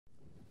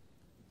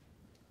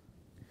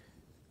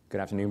Good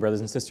afternoon,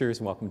 brothers and sisters,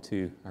 and welcome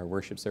to our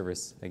worship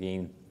service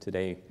again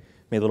today.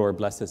 May the Lord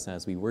bless us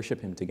as we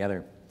worship Him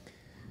together.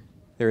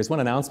 There is one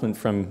announcement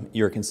from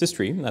your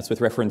consistory, and that's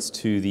with reference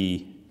to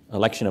the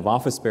election of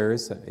office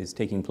bearers that is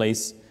taking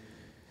place.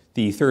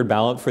 The third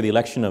ballot for the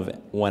election of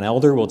one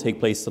elder will take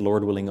place, the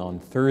Lord willing, on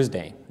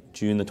Thursday,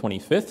 June the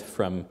 25th,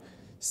 from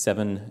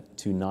 7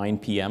 to 9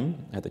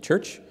 p.m. at the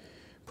church.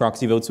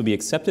 Proxy votes will be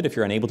accepted if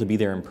you're unable to be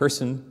there in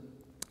person,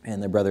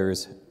 and the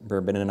brothers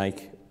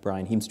Benenike,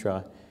 Brian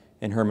Heemstra,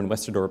 and Herman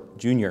Westerdorp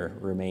Jr.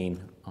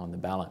 remain on the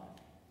ballot.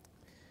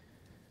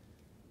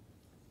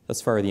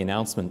 Thus far, the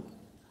announcement.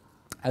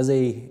 As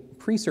a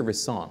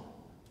pre-service song,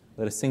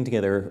 let us sing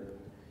together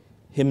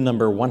hymn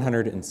number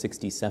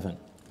 167.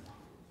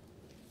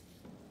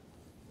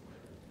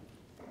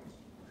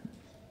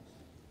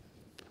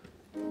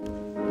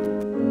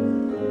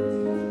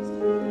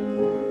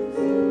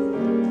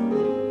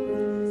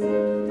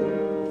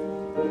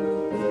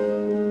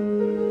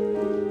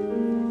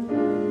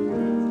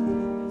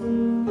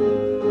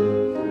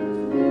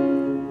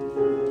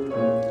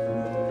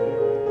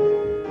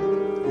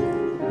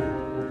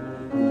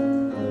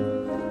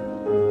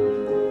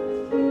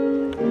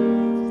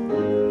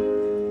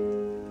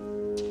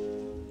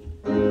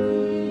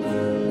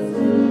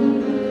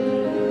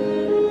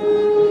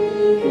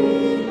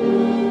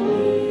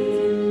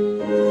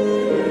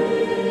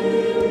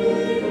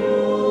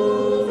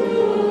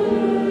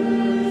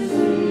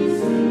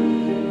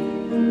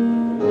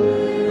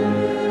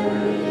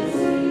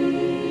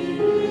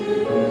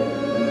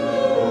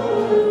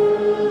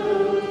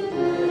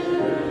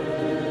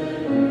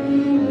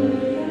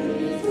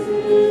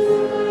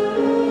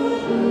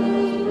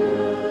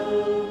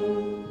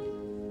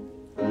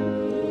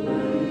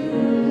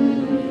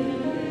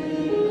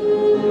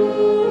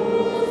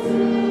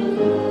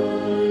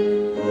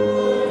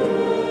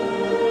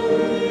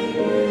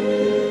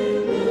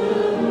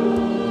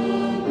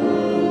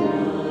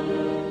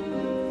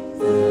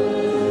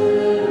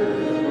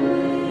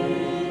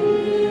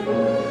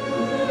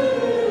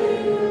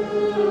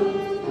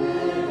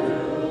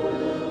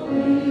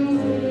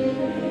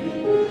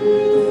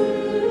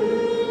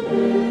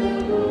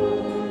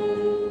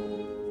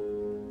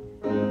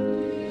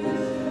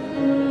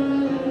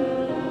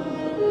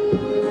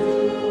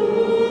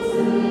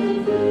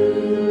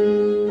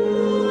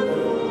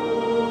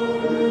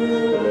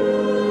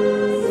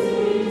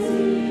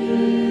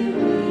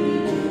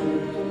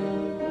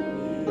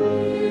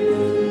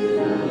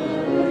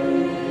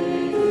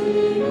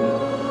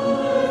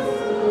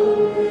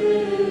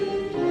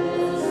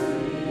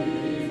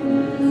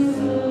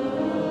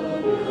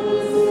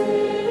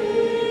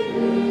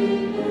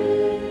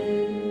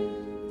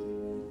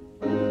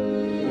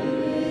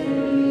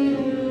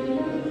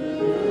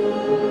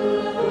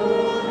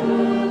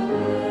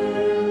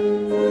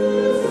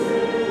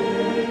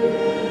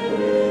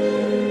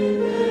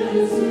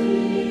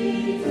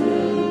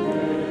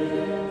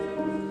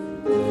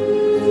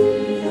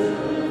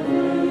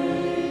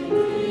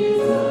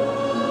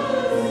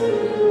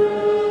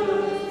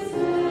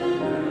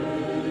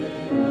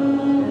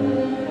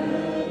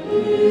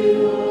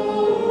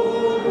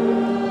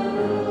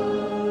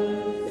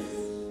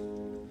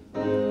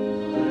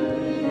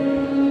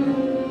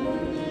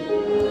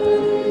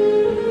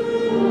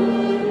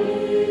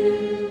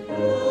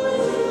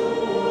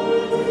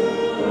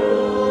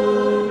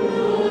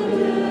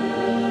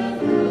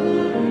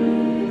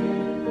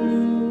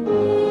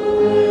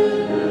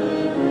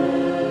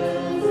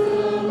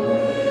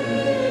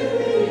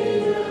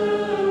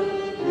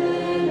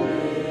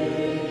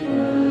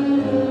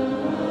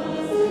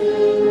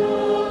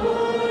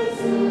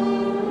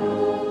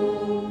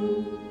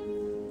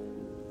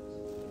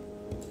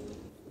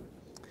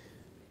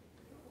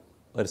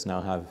 Let us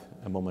now have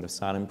a moment of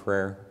silent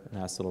prayer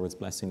and ask the Lord's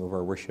blessing over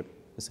our worship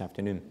this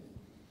afternoon.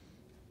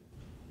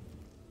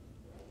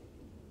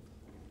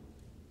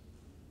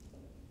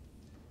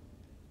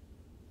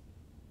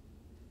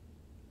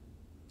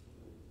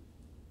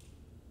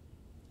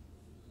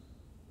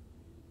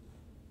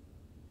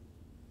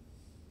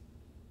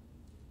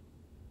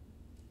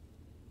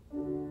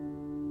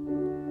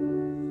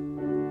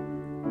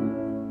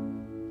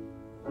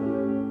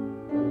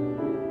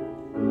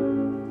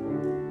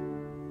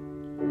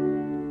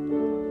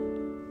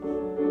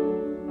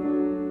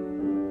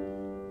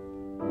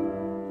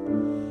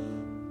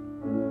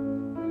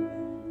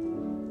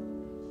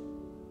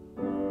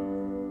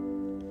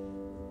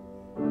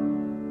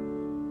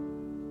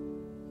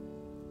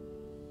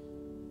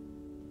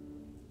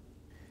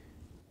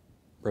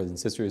 Brothers and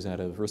sisters, out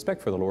of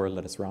respect for the Lord,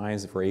 let us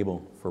rise if we're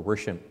able for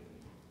worship.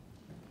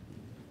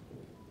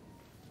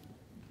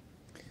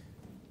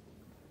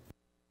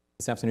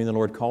 This afternoon, the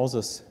Lord calls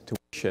us to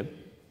worship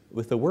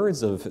with the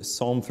words of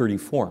Psalm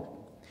 34.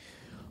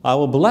 I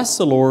will bless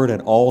the Lord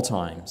at all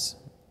times.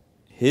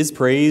 His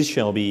praise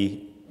shall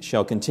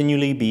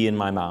continually be in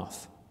my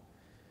mouth.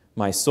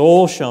 My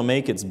soul shall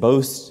make its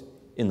boast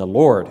in the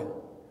Lord.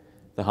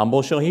 The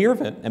humble shall hear of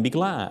it and be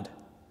glad.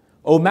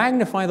 O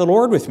magnify the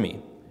Lord with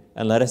me,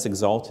 and let us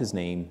exalt his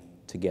name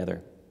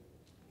together.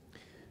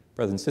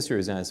 Brothers and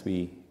sisters, as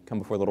we come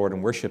before the Lord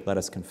in worship, let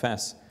us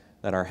confess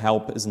that our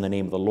help is in the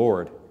name of the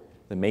Lord,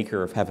 the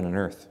maker of heaven and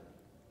earth.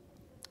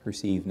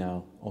 Receive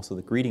now also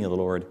the greeting of the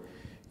Lord.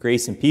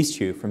 Grace and peace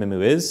to you from him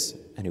who is,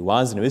 and who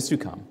was, and who is to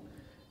come,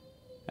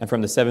 and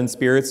from the seven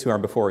spirits who are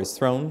before his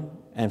throne,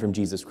 and from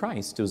Jesus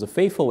Christ, who is a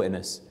faithful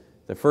witness,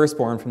 the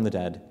firstborn from the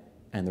dead,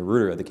 and the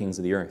ruler of the kings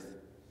of the earth.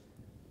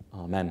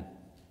 Amen.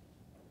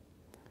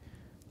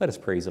 Let us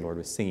praise the Lord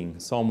with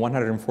singing Psalm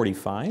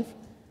 145,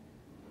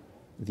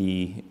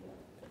 the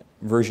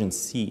version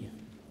C.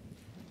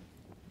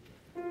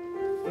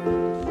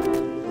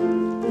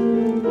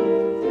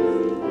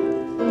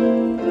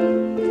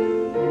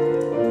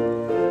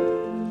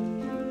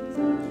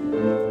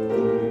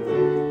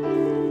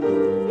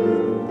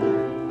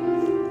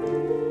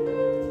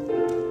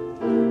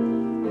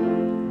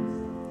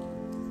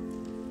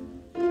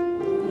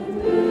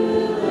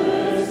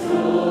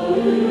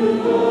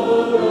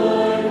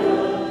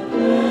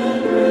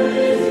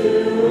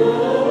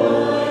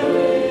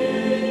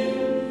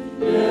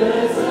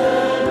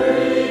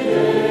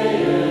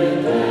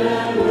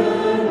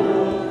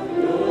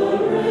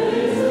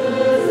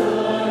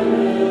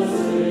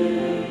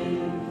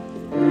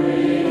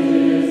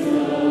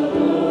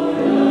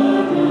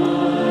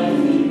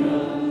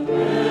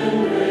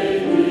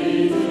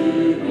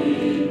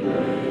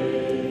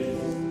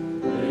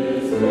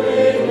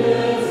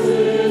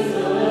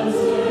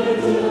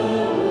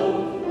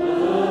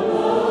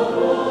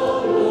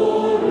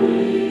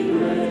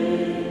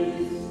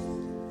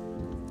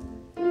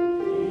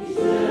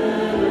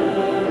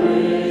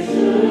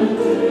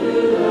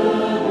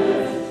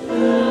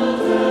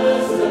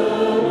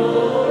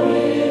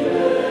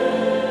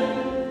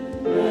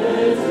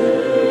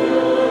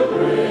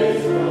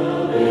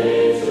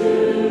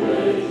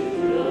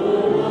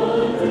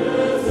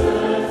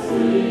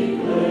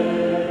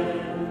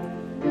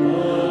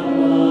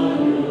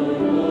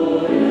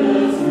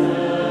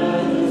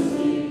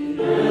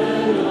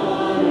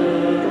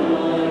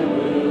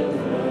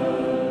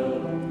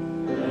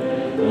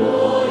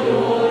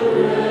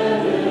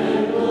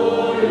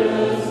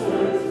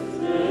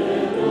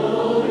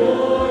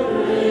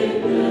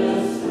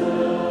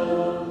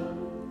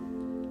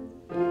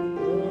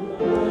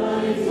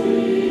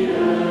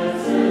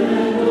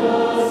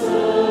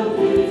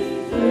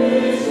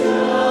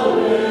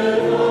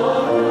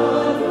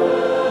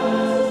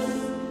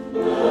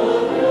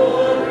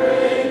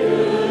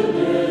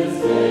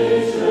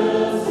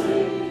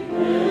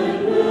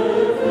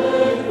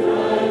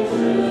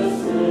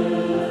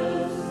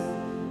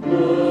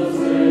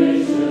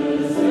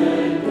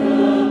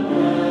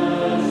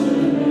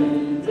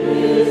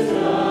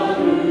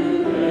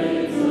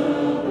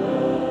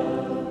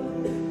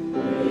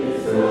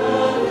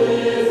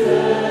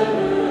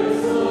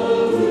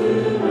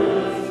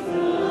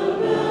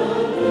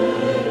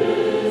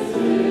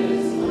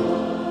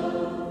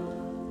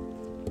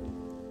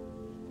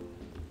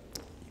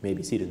 You may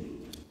be seated.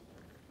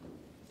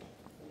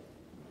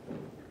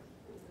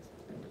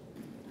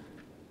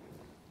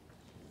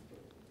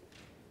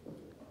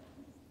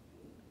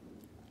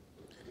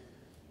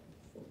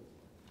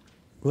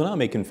 We'll now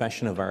make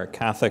confession of our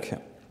Catholic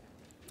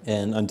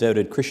and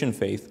undoubted Christian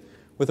faith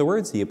with the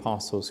words of the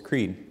Apostles'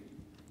 Creed.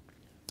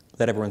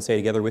 Let everyone say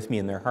together with me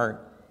in their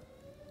heart,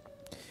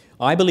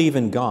 I believe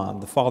in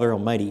God, the Father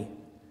Almighty,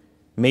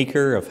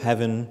 maker of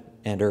heaven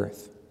and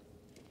earth.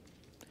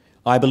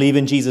 I believe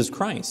in Jesus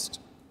Christ,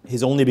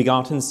 his only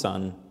begotten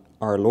Son,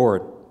 our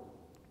Lord,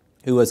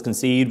 who was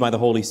conceived by the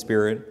Holy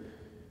Spirit,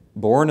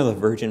 born of the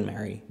Virgin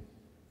Mary,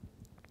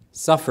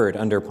 suffered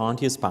under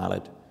Pontius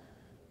Pilate,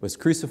 was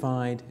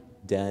crucified,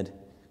 dead,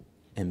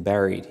 and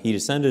buried. He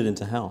descended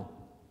into hell.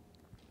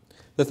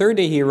 The third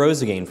day he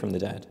arose again from the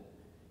dead.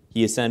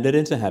 He ascended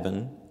into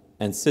heaven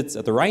and sits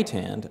at the right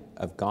hand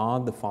of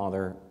God the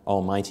Father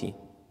Almighty.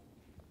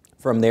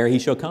 From there he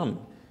shall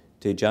come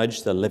to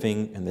judge the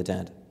living and the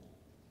dead.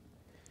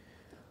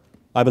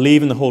 I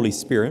believe in the Holy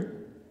Spirit,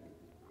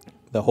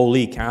 the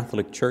Holy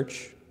Catholic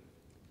Church,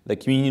 the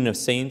communion of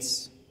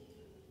saints,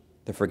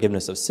 the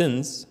forgiveness of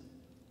sins,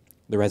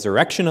 the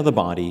resurrection of the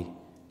body,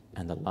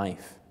 and the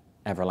life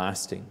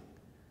everlasting.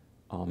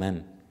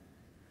 Amen.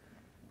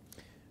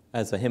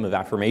 As a hymn of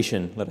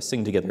affirmation, let us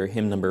sing together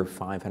hymn number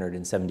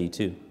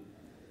 572.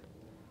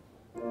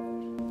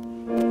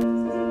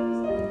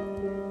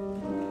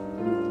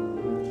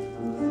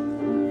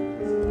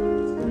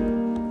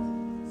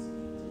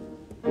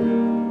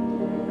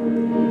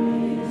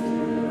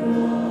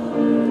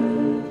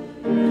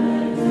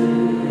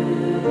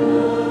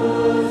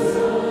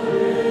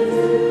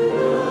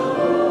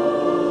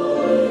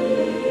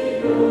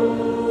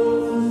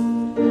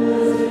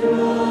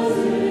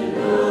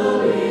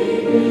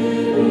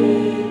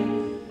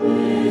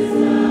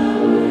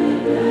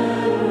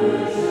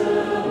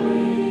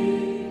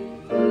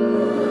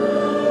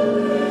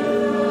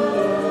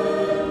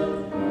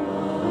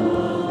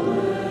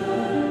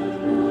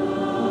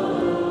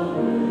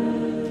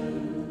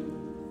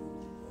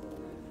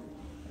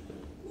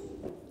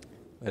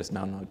 Let us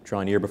now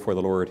draw near before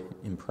the Lord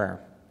in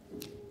prayer.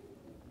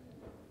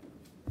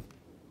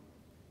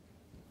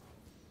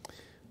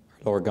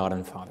 Lord God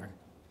and Father,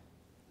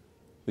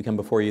 we come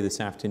before you this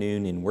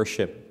afternoon in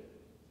worship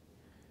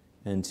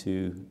and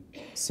to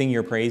sing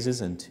your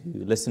praises and to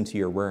listen to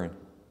your word.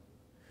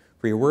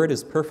 For your word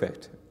is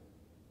perfect,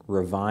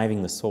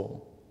 reviving the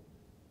soul.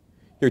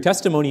 Your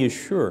testimony is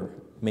sure,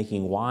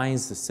 making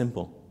wise the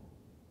simple.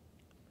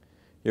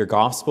 Your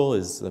gospel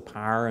is the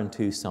power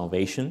unto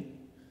salvation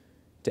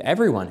to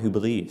everyone who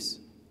believes.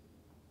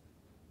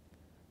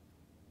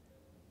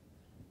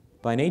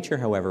 By nature,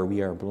 however,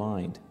 we are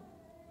blind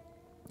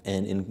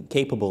and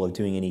incapable of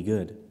doing any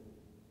good.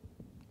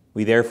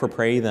 We therefore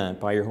pray that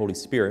by your Holy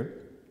Spirit,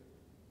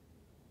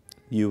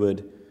 you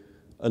would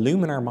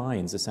illumine our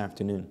minds this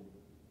afternoon.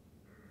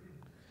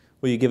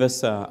 Will you give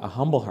us a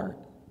humble heart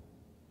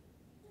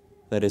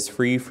that is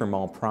free from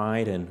all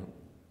pride and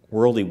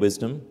worldly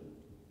wisdom,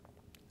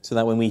 so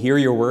that when we hear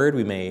your word,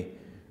 we may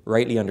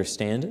rightly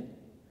understand it,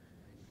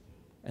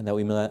 and that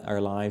we may let our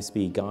lives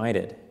be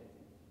guided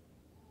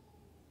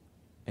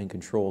and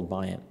controlled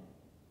by it.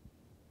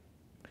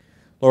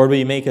 Lord, will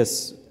you make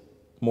us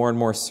more and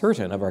more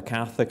certain of our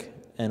Catholic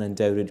and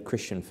undoubted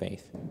Christian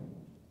faith?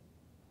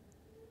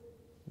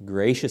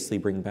 Graciously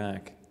bring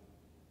back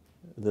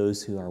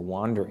those who are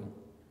wandering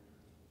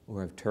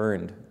or have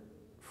turned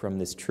from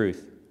this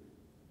truth,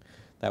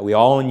 that we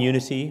all in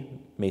unity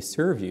may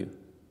serve you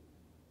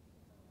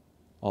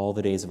all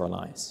the days of our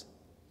lives.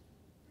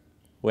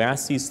 We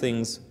ask these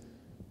things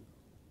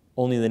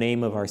only in the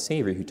name of our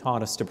Savior, who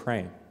taught us to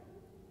pray.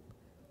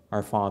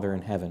 Our Father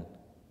in heaven,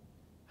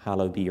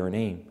 hallowed be your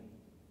name.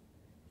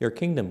 Your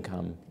kingdom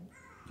come,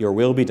 your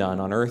will be done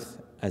on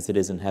earth as it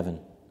is in heaven.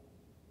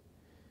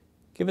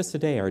 Give us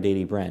today our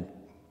daily bread.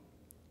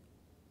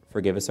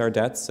 Forgive us our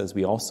debts as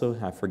we also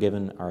have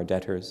forgiven our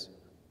debtors.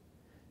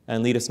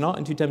 And lead us not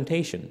into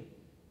temptation,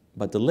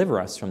 but deliver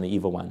us from the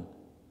evil one.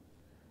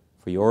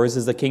 For yours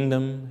is the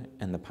kingdom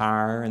and the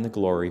power and the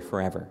glory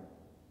forever.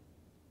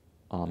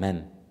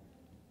 Amen.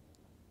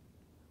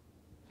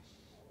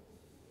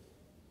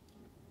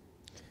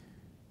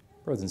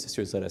 Brothers and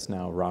sisters, let us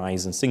now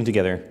rise and sing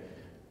together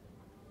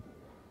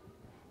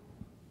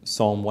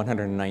Psalm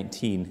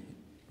 119,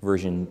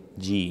 version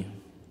G.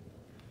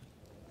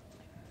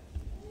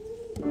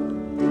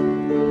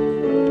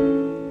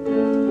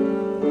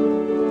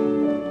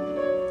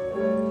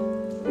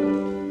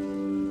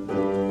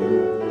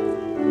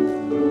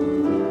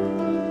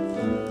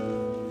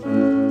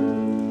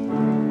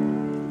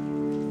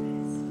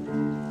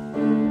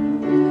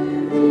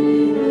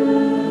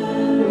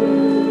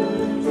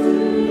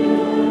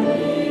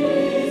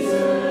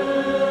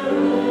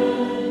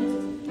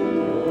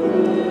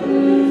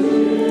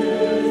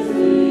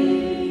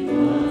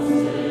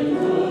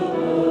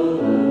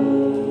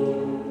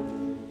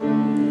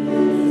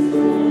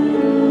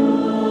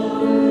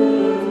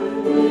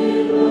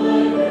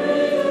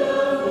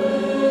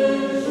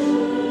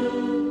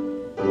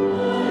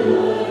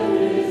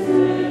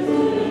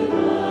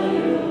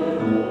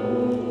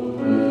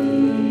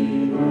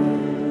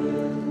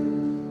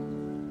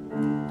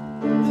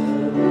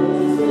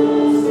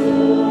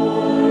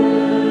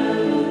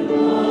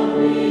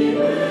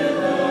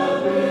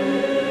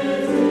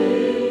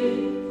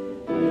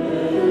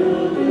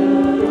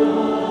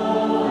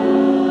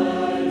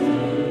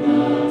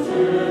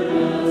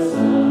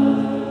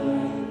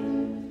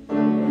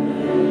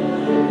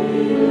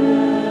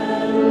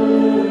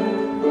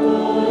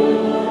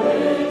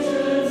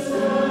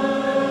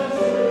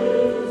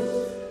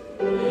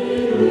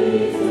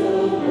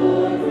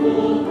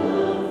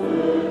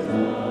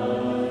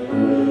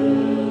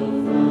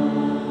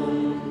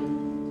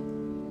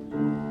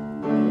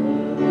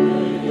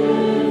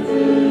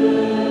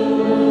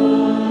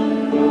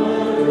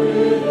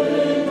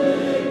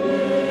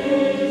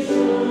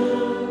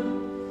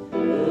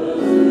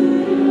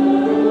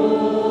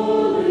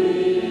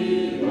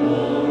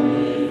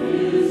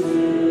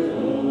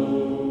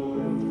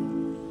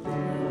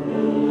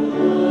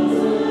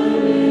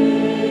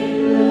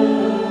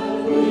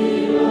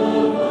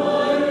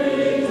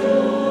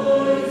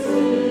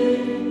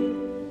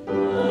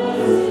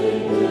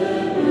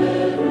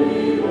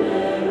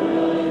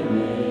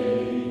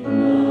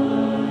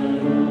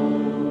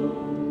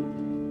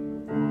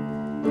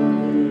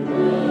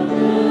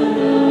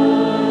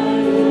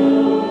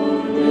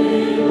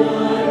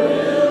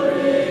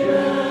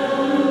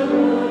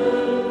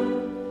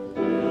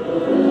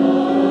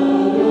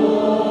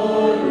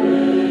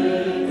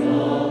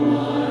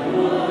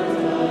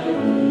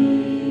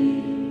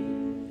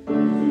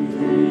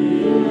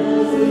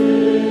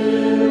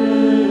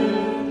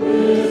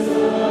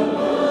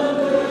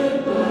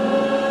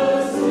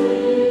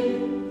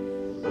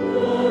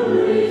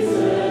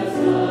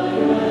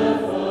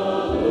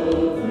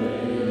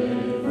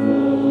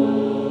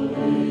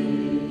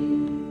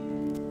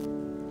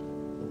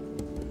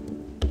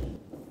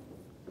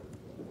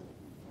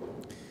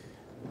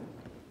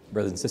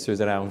 Brothers and sisters,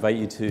 and I'll invite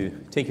you to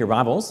take your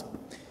Bibles,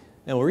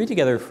 and we'll read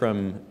together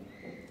from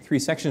three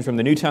sections from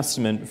the New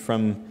Testament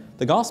from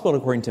the Gospel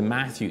according to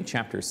Matthew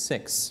chapter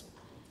 6.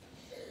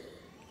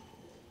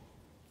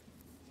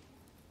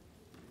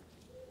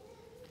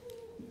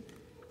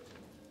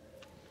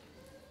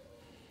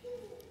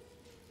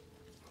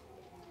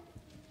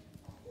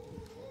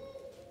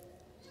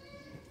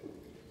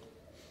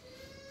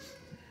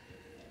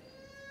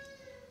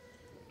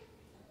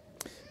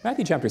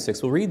 Matthew chapter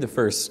 6, we'll read the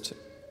first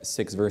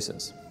 6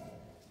 verses.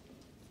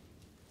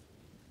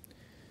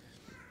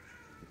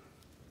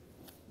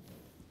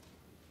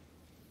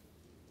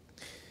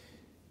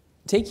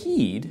 Take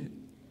heed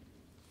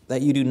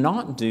that you do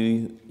not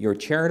do your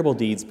charitable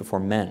deeds before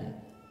men,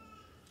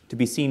 to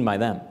be seen by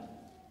them.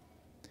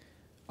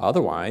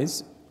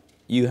 Otherwise,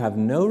 you have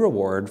no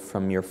reward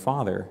from your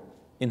Father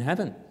in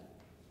heaven.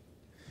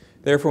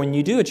 Therefore, when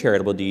you do a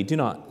charitable deed, do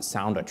not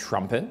sound a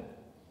trumpet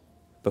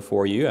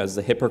before you, as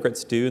the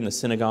hypocrites do in the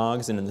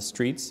synagogues and in the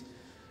streets,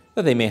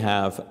 that they may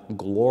have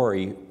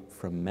glory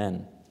from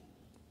men.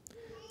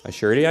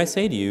 Assuredly, I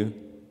say to you,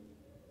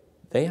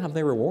 they have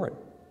their reward.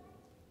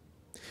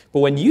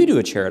 But when you do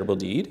a charitable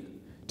deed,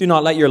 do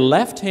not let your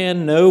left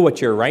hand know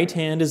what your right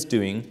hand is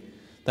doing,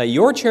 that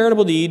your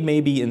charitable deed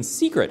may be in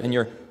secret, and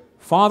your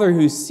Father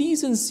who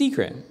sees in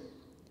secret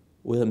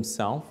will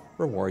himself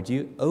reward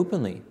you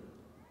openly.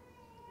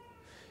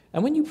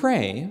 And when you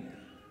pray,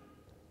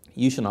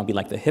 you shall not be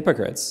like the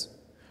hypocrites,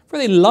 for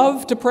they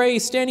love to pray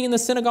standing in the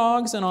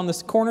synagogues and on the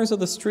corners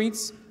of the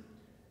streets,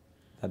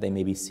 that they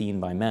may be seen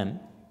by men.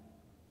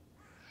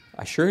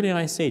 Assuredly,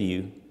 I say to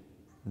you,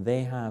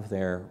 they have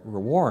their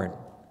reward.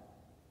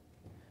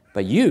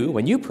 But you,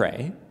 when you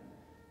pray,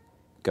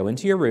 go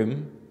into your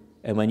room,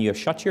 and when you have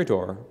shut your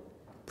door,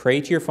 pray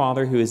to your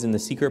Father who is in the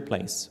secret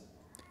place.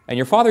 And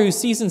your Father who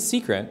sees in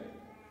secret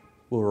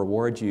will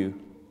reward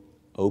you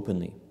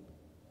openly.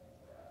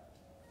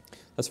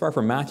 Thus far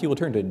from Matthew, we'll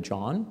turn to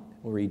John.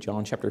 We'll read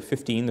John chapter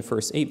 15, the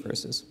first 8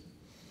 verses.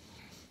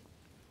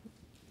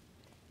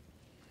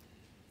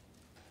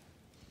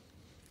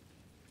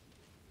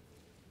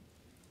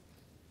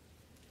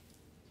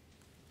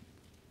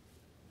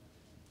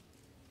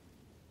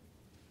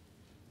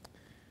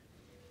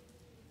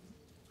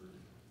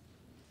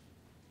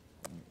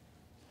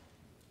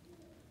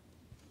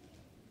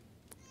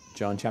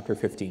 John chapter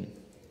 15.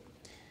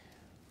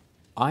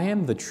 I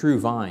am the true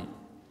vine,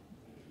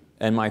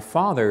 and my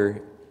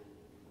Father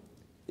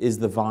is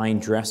the vine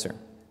dresser.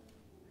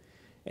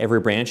 Every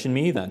branch in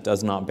me that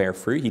does not bear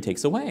fruit, he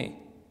takes away.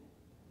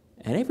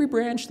 And every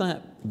branch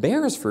that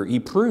bears fruit, he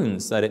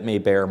prunes, that it may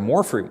bear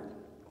more fruit.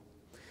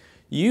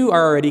 You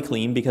are already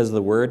clean because of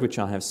the word which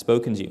I have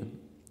spoken to you.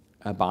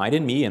 Abide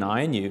in me, and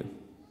I in you.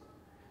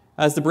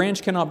 As the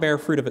branch cannot bear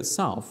fruit of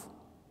itself,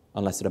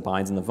 unless it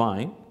abides in the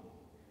vine,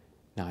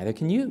 neither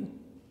can you,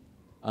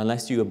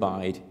 unless you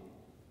abide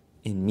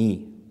in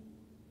me.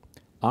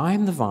 I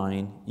am the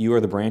vine, you are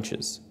the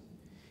branches.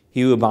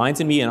 He who abides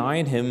in me and I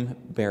in him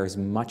bears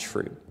much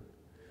fruit.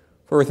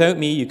 For without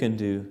me you can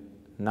do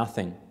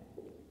nothing.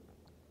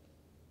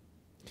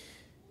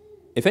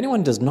 If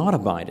anyone does not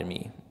abide in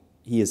me,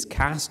 he is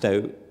cast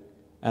out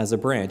as a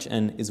branch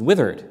and is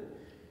withered,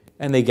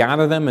 and they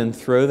gather them and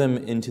throw them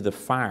into the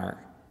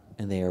fire,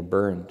 and they are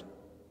burned.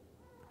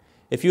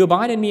 If you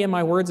abide in me and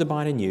my words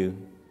abide in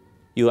you,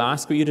 you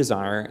ask what you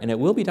desire, and it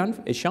will be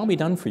done. It shall be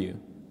done for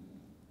you.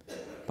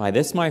 By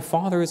this my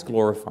Father is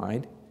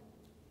glorified,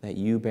 that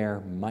you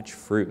bear much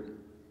fruit,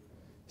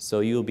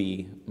 so you'll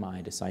be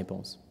my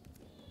disciples.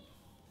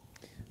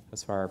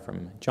 As far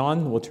from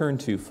John, we'll turn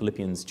to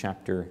Philippians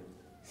chapter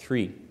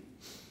 3.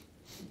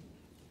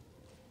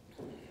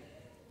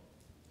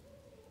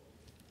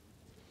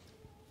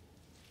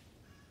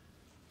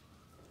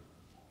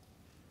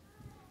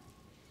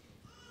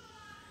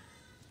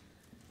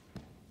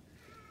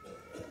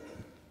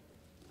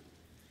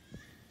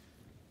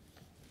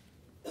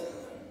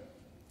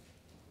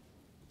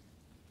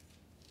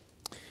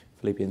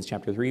 Philippians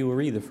chapter 3, we'll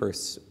read the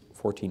first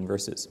 14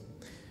 verses.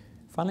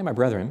 Finally, my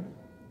brethren,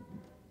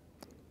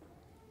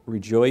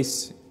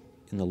 rejoice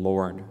in the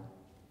Lord.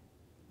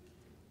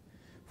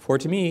 For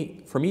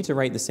me to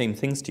write the same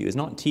things to you is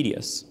not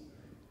tedious,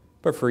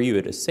 but for you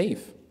it is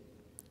safe.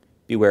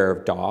 Beware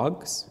of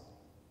dogs,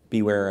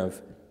 beware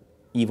of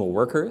evil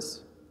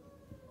workers,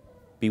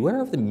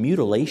 beware of the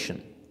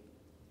mutilation.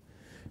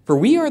 For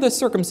we are the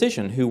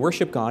circumcision who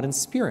worship God in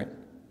spirit.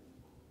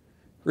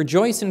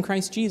 Rejoice in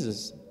Christ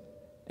Jesus,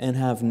 and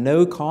have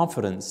no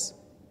confidence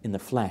in the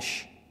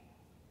flesh.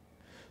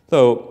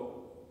 Though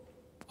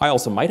I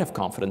also might have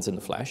confidence in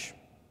the flesh.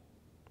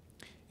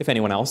 If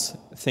anyone else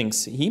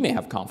thinks he may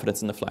have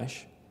confidence in the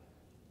flesh,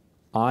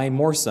 I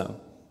more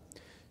so.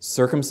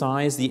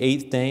 Circumcised the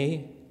 8th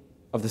day,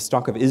 of the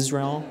stock of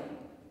Israel,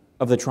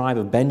 of the tribe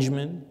of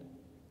Benjamin,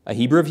 a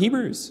Hebrew of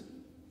Hebrews,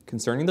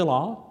 concerning the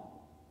law,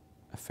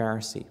 a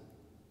Pharisee.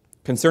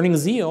 Concerning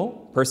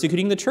zeal,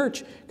 persecuting the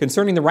church,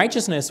 concerning the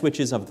righteousness which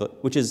is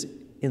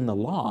in the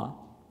law,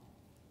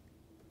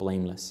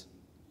 blameless.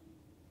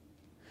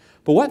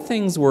 But what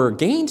things were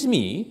gain to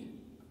me,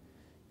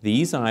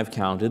 these I've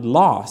counted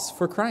loss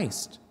for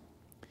Christ.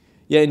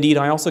 Yet indeed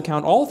I also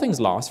count all things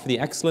loss for the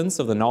excellence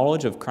of the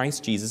knowledge of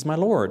Christ Jesus my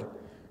Lord,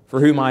 for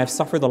whom I have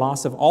suffered the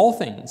loss of all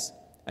things,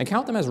 and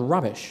count them as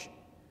rubbish,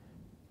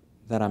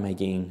 that I may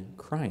gain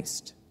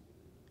Christ,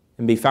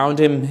 and be found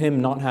in him,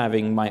 not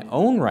having my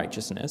own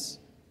righteousness,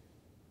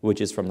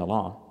 which is from the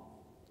law,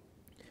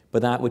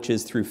 but that which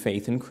is through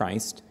faith in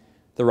Christ,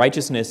 the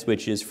righteousness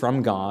which is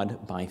from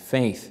God by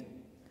faith.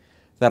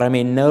 that I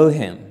may know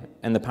him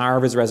and the power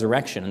of his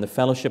resurrection and the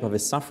fellowship of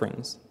his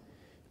sufferings,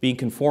 being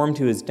conformed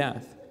to his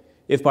death,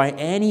 if by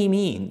any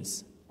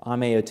means I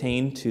may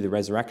attain to the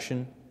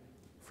resurrection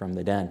from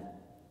the dead.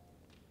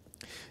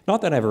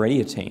 Not that I've already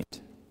attained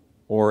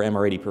or am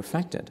already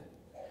perfected,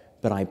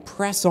 but I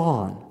press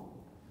on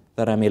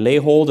that I may lay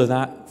hold of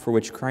that for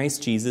which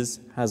Christ Jesus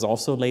has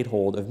also laid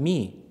hold of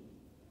me.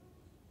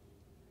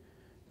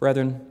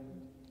 Brethren,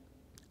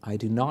 I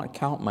do not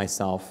count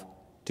myself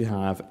to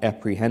have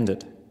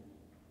apprehended.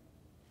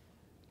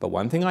 But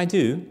one thing I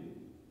do,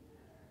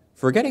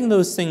 forgetting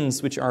those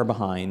things which are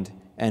behind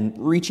and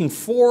reaching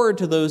forward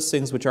to those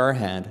things which are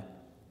ahead,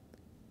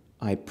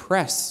 I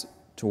press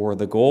toward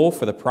the goal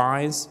for the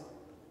prize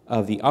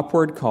of the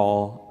upward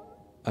call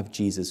of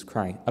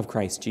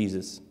Christ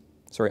Jesus.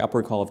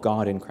 Upward call of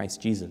God in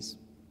Christ Jesus.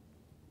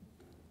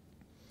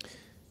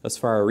 Thus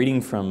far, our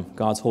reading from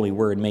God's holy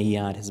word, may he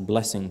add his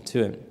blessing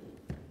to it.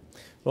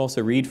 We'll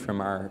also read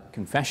from our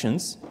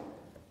confessions.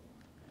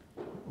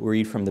 We'll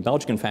read from the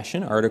Belgian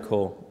Confession,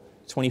 Article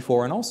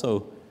 24, and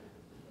also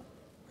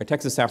our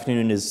text this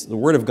afternoon is the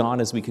Word of God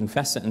as we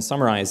confess it and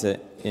summarize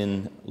it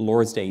in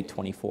Lord's Day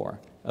 24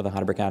 of the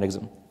Heidelberg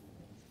Catechism.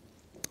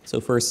 So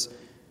first,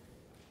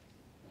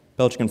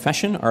 Belgian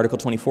Confession, Article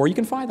 24. You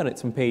can find that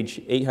it's on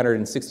page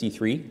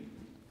 863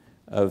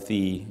 of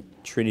the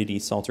Trinity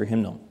Psalter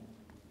Hymnal.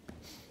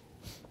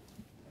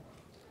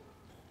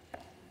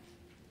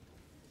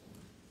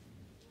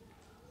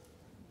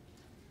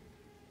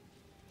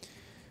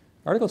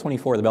 Article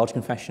 24 of the Belgian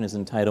Confession is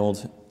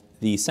entitled,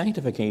 The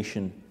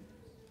Sanctification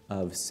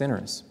of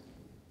Sinners.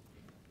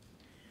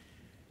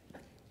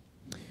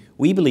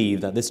 We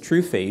believe that this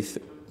true faith,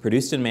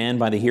 produced in man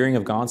by the hearing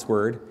of God's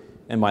word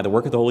and by the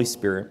work of the Holy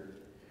Spirit,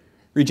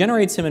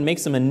 regenerates him and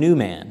makes him a new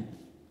man,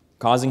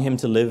 causing him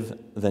to live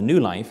the new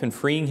life and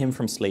freeing him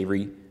from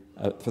slavery,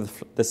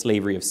 the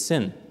slavery of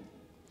sin.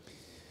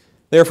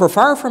 Therefore,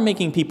 far from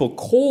making people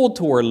cold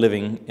toward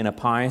living in a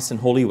pious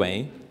and holy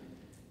way,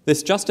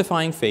 this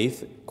justifying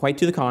faith, quite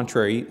to the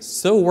contrary,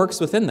 so works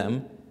within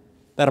them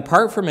that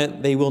apart from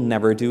it they will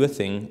never do a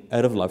thing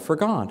out of love for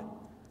God,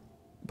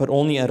 but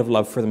only out of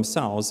love for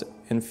themselves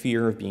and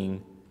fear of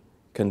being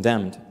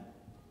condemned.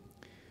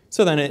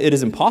 So then it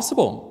is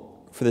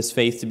impossible for this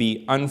faith to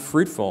be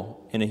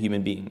unfruitful in a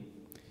human being,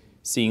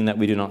 seeing that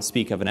we do not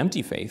speak of an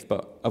empty faith,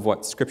 but of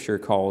what Scripture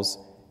calls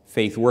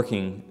faith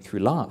working through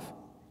love,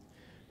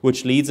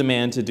 which leads a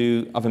man to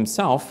do of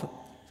himself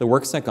the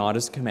works that God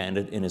has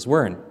commanded in his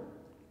word.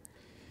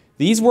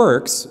 These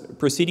works,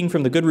 proceeding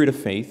from the good root of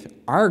faith,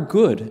 are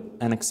good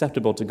and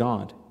acceptable to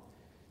God,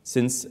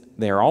 since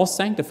they are all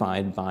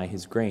sanctified by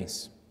his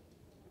grace.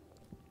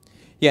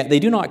 Yet they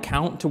do not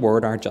count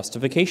toward our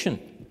justification.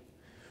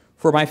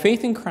 For by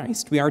faith in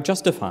Christ we are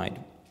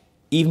justified,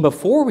 even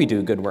before we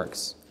do good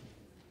works.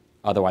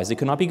 Otherwise it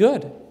could not be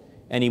good,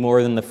 any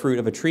more than the fruit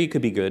of a tree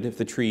could be good if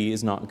the tree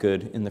is not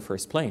good in the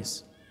first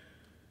place.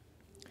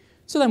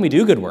 So then we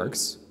do good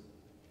works,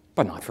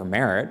 but not for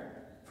merit.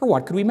 For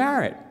what could we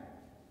merit?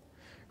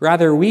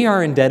 Rather, we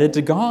are indebted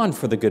to God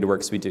for the good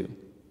works we do,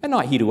 and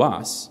not he to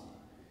us,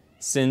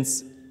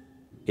 since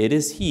it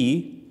is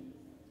he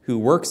who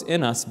works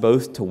in us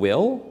both to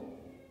will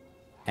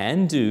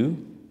and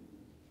do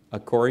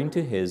according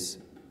to his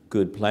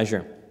good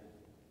pleasure.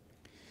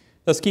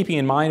 Thus, keeping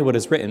in mind what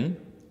is written,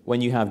 when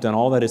you have done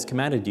all that is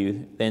commanded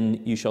you, then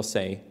you shall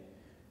say,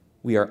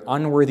 we are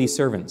unworthy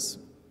servants.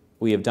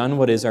 We have done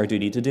what is our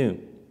duty to do.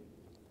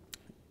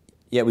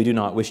 Yet we do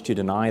not wish to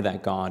deny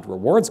that God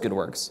rewards good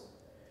works,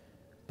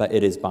 but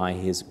it is by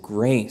his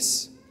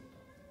grace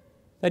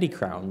that he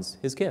crowns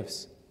his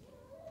gifts.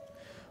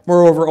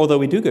 Moreover, although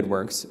we do good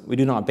works, we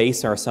do not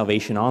base our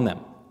salvation on them.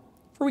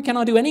 For we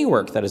cannot do any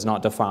work that is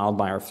not defiled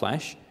by our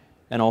flesh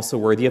and also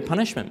worthy of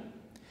punishment.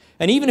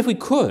 And even if we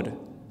could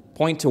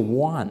point to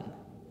one,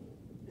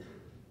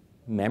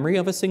 memory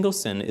of a single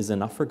sin is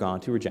enough for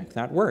God to reject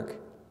that work.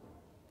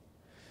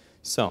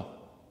 So,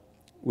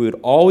 we would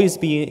always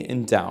be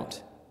in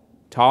doubt,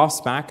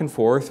 tossed back and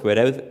forth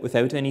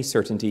without any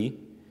certainty,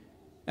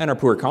 and our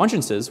poor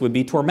consciences would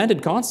be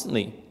tormented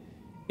constantly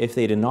if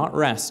they did not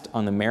rest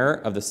on the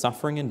merit of the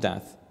suffering and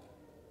death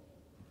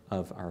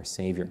of our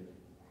Savior.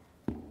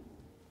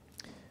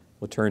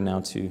 We'll turn now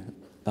to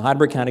the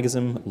Heidelberg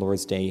Catechism,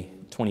 Lord's Day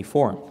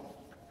 24.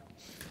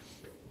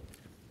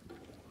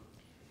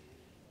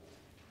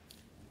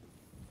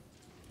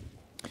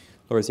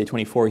 Lord's Day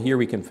 24, here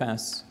we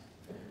confess.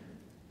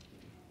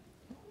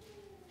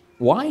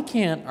 Why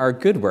can't our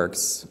good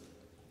works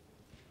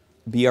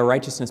be our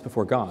righteousness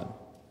before God?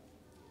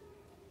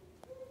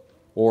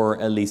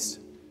 Or at least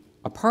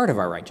a part of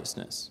our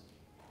righteousness?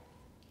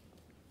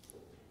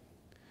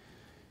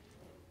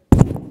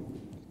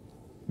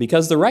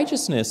 Because the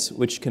righteousness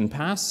which can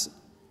pass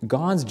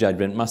God's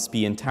judgment must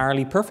be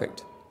entirely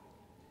perfect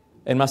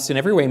and must in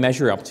every way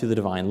measure up to the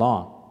divine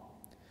law.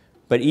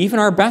 But even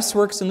our best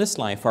works in this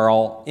life are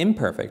all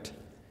imperfect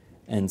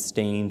and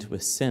stained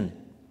with sin.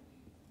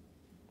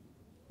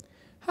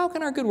 How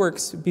can our good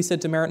works be said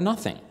to merit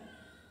nothing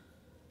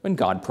when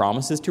God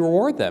promises to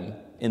reward them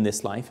in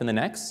this life and the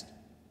next?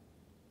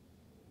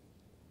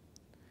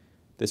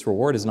 This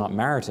reward is not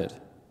merited.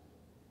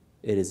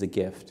 It is a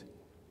gift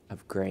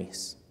of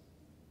grace.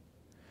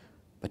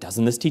 But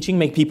doesn't this teaching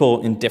make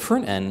people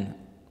indifferent and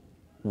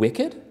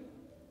wicked?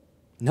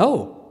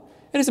 No.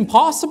 It is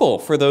impossible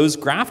for those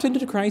grafted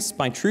into Christ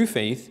by true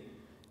faith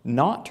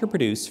not to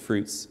produce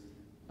fruits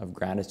of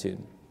gratitude.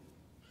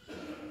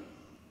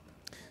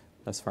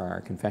 Thus far,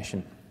 our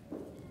confession.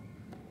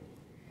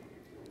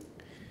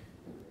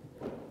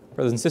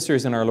 Brothers and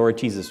sisters in our Lord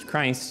Jesus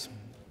Christ,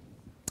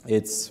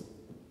 it's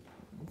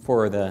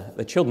for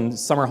the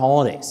children's summer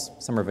holidays,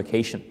 summer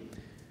vacation,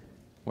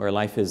 where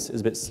life is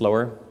a bit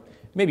slower.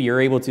 Maybe you're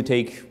able to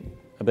take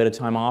a bit of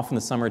time off in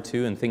the summer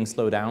too and things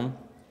slow down.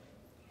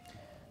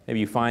 Maybe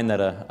you find that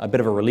a bit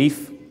of a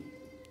relief.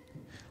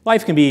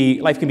 Life can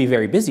be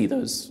very busy.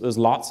 There's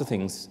lots of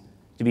things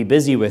to be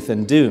busy with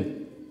and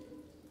do.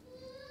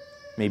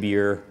 Maybe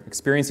you're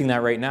experiencing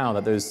that right now,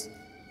 that there's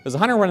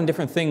 101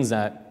 different things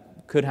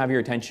that could have your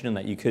attention and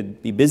that you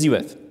could be busy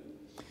with.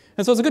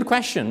 And so it's a good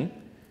question.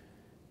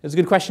 It's a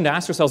good question to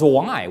ask ourselves, well,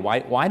 why?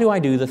 Why do I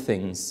do the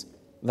things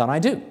that I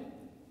do?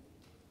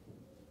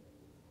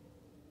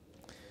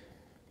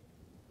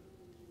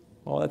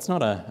 Well, that's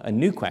not a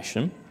new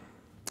question,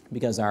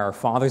 because our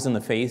fathers in the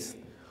faith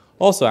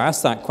also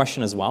asked that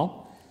question as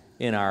well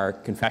in our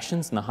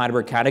confessions in the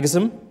Heidelberg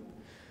Catechism.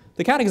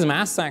 The Catechism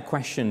asks that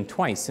question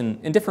twice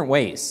in different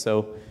ways.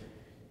 So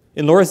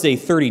in Lord's Day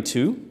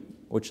 32,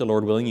 which the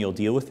Lord willing you'll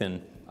deal with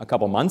in a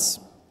couple months,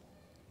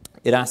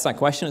 it asks that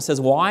question. It says,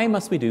 why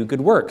must we do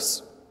good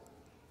works?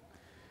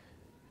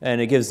 And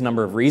it gives a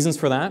number of reasons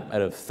for that,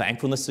 out of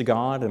thankfulness to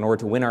God, in order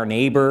to win our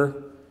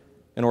neighbor,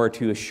 in order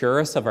to assure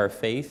us of our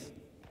faith.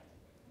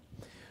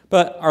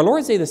 But our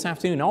Lord's Day this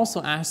afternoon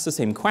also asks the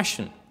same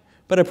question,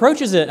 but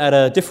approaches it at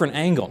a different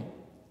angle.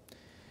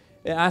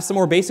 It asks a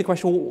more basic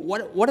question,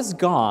 what does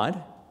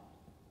God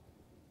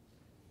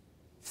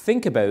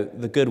think about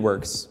the good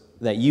works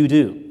that you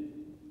do?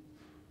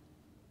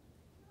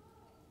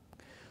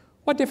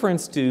 What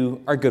difference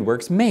do our good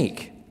works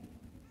make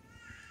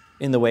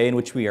in the way in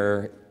which we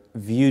are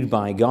viewed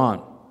by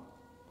God?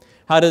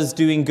 How does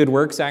doing good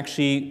works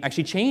actually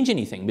change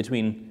anything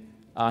between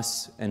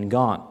us and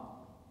God?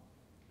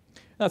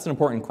 That's an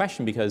important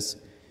question, because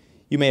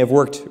you may have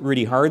worked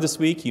really hard this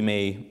week. You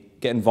may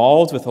get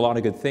involved with a lot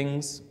of good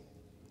things.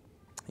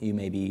 You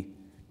may be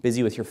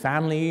busy with your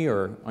family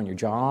or on your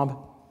job,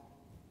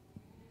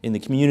 in the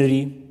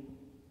community.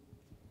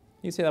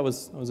 You say that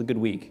was a good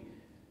week.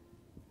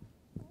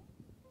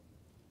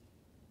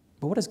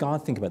 But what does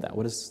God think about that?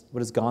 What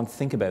does God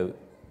think about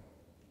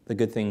the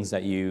good things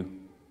that you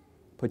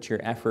put your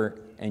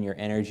effort and your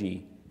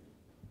energy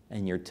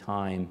and your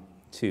time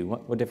to?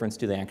 What difference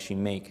do they actually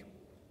make?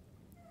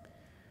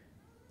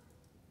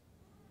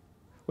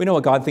 We know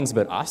what God thinks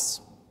about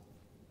us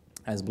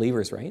as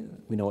believers, right?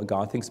 We know what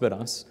God thinks about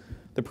us.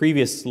 The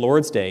previous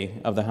Lord's Day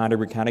of the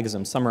Heidelberg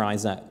Catechism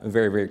summarized that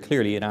very, very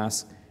clearly. It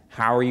asks,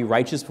 how are you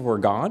righteous before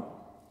God?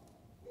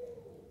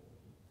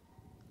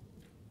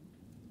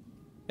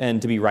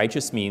 And to be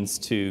righteous means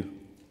to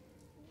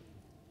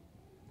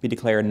be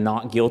declared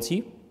not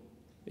guilty.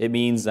 It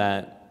means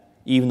that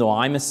even though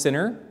I'm a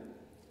sinner,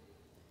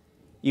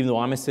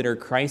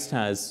 Christ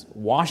has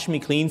washed me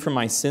clean from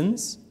my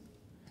sins.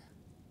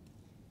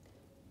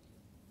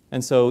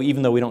 And so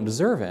even though we don't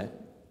deserve it,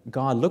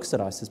 God looks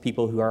at us as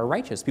people who are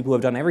righteous, people who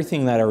have done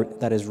everything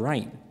that is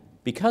right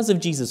because of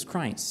Jesus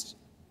Christ.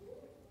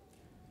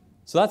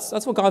 So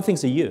that's what God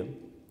thinks of you.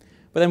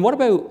 But then what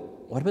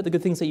about the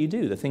good things that you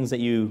do, the things that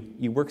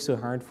you work so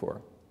hard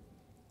for?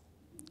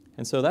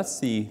 And so that's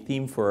the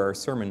theme for our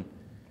sermon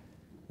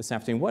this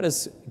afternoon. What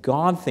does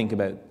God think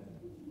about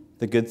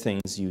the good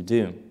things you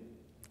do?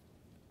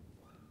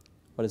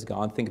 What does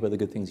God think about the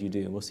good things you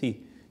do? We'll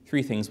see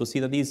three things. We'll see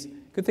that these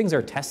good things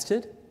are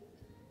tested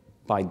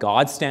by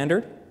God's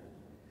standard.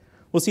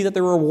 We'll see that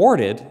they're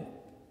rewarded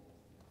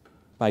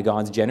by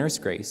God's generous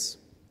grace.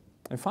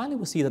 And finally,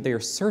 we'll see that they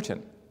are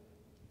certain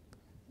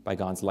by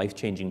God's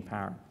life-changing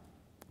power.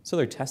 So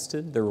they're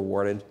tested, they're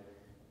rewarded,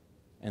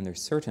 and they're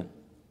certain.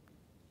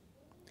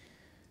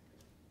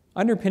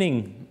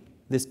 Underpinning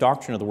this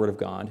doctrine of the Word of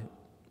God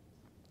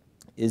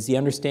is the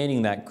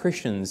understanding that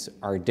Christians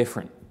are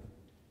different,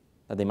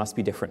 that they must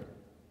be different.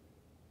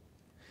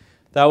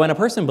 That when a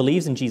person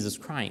believes in Jesus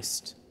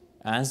Christ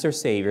as their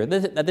Savior,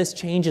 that this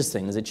changes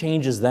things, it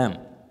changes them.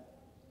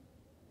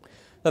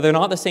 That they're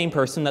not the same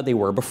person that they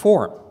were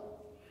before.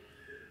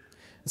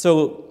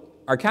 So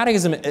our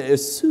catechism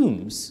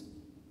assumes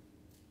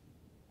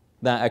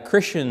that a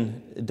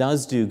Christian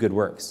does do good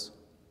works.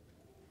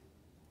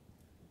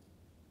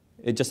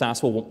 It just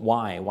asks, well,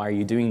 why? Why are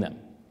you doing them?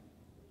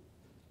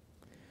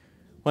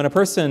 When a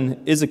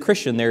person is a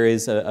Christian, there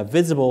is a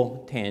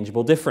visible,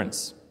 tangible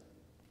difference.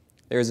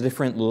 There is a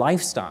different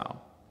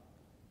lifestyle.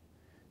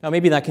 Now,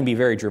 maybe that can be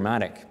very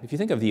dramatic. If you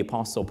think of the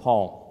Apostle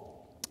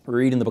Paul, we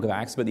read in the book of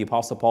Acts about the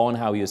Apostle Paul and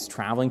how he was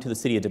traveling to the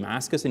city of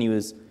Damascus, and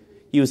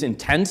he was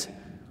intent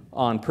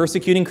on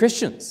persecuting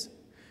Christians.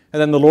 And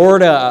then the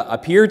Lord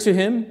appeared to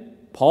him.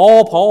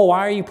 Paul,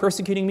 why are you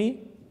persecuting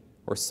me?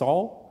 Or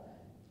Saul.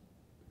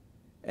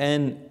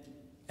 And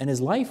And his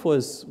life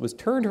was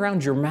turned around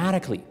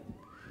dramatically.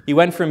 He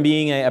went from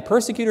being a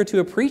persecutor to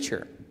a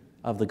preacher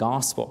of the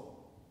gospel.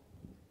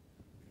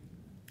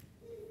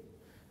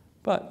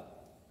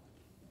 But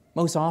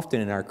most often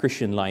in our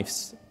Christian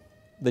lives,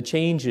 the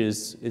change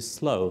is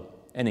slow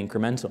and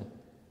incremental.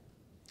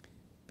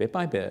 Bit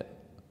by bit,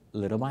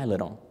 little by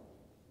little,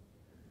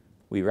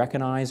 we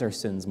recognize our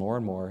sins more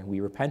and more,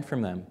 we repent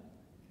from them,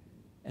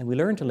 and we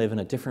learn to live in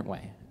a different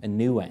way, a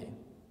new way,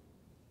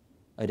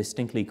 a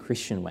distinctly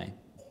Christian way.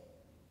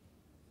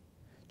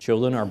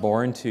 Children are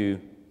born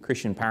to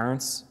Christian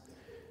parents,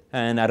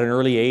 and at an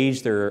early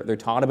age, they're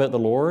taught about the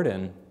Lord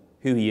and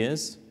who He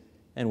is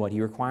and what He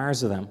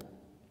requires of them.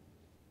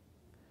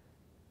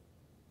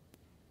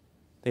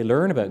 They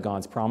learn about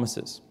God's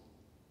promises.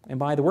 And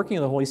by the working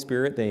of the Holy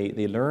Spirit,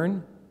 they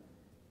learn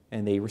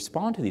and they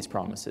respond to these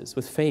promises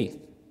with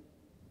faith.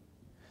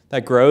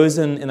 That grows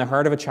in the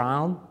heart of a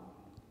child,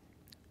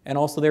 and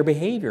also their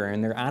behavior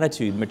and their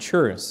attitude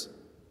matures.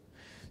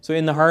 So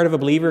in the heart of a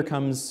believer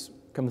comes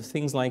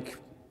things like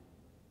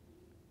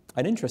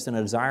an interest and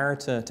a desire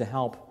to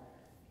help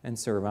and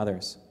serve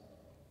others.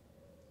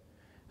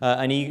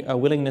 A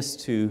willingness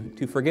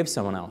to forgive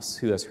someone else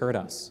who has hurt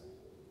us.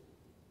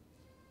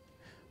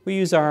 We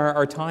use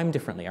our time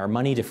differently, our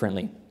money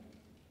differently.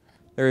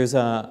 There is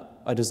a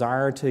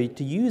desire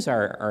to use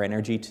our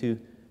energy to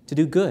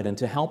do good and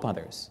to help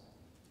others,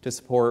 to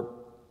support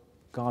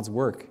God's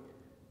work,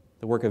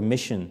 the work of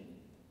mission.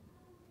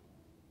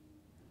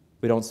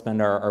 We don't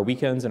spend our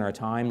weekends and our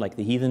time like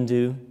the heathen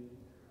do.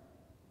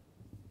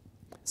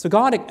 So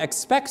God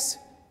expects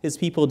His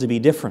people to be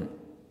different.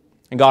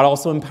 And God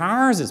also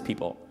empowers His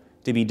people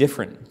to be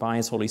different by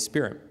His Holy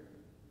Spirit.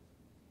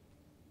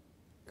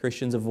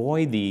 Christians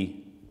avoid the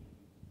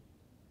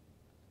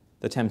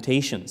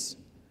temptations.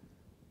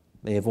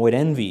 They avoid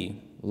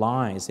envy,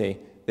 lies. They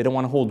don't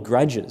want to hold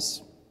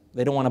grudges.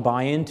 They don't want to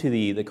buy into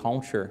the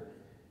culture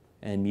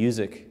and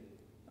music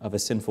of a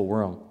sinful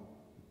world.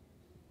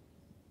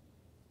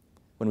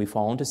 When we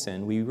fall into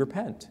sin, we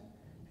repent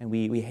and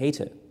we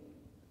hate it.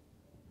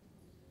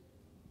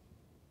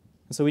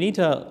 And so we need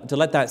to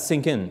let that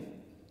sink in,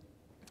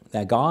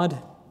 that God,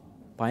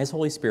 by His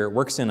Holy Spirit,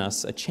 works in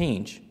us a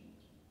change.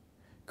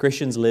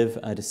 Christians live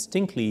a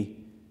distinctly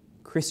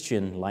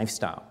Christian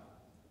lifestyle.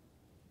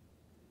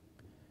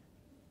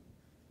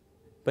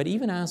 But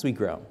even as we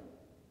grow,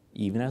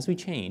 even as we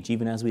change,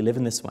 even as we live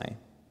in this way,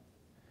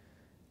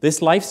 this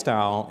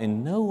lifestyle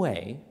in no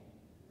way,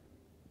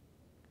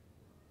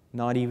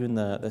 not even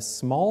the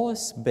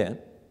smallest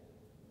bit,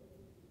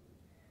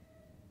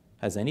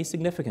 has any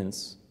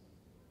significance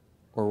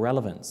or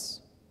relevance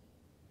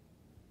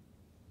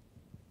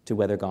to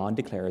whether God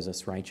declares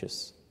us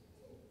righteous.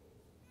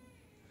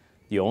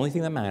 The only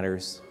thing that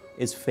matters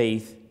is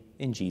faith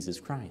in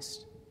Jesus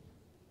Christ.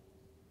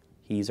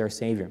 He's our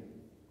Savior.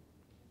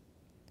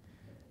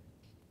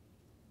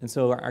 And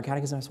so our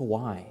catechism asks,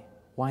 why?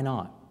 Why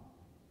not?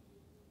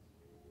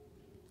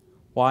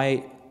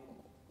 Why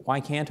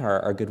can't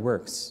our good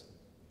works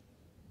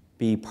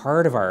be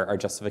part of our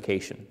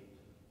justification?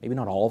 Maybe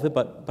not all of it,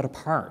 but a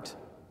part.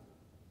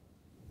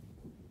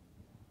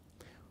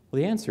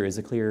 Well, the answer is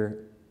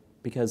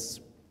because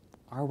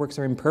our works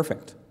are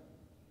imperfect.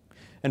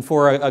 And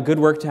for a good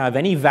work to have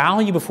any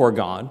value before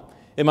God,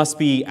 it must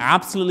be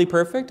absolutely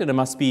perfect, and it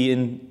must be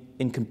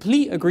in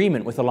complete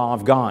agreement with the law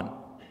of God.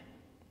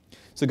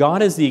 So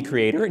God is the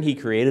Creator, and He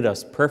created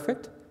us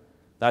perfect.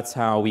 That's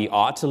how we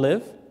ought to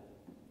live.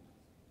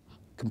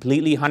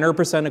 Completely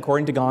 100%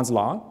 according to God's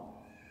law.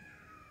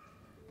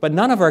 But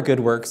none of our good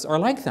works are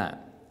like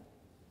that.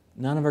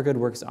 None of our good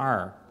works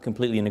are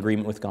completely in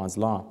agreement with God's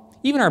law.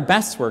 Even our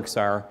best works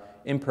are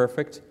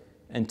imperfect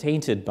and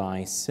tainted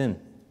by sin.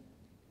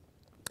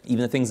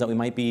 Even the things that we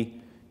might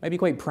be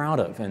quite proud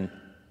of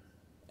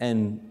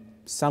and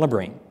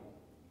celebrate.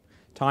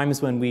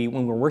 Times when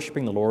we're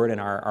worshiping the Lord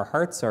and our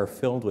hearts are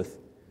filled with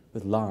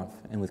love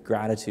and with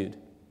gratitude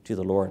to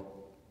the Lord.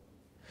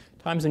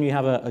 Times when you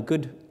have a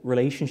good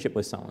relationship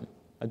with someone,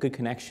 a good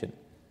connection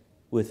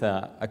with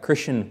a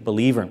Christian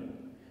believer,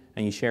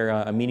 and you share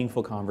a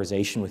meaningful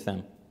conversation with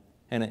them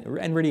and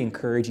really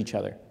encourage each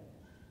other.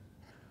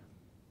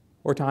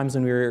 Or times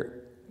when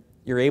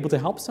you're able to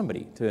help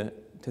somebody, to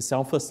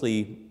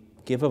selflessly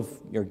give of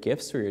your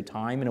gifts or your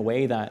time in a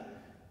way that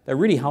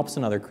really helps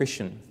another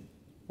Christian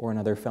or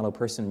another fellow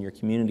person in your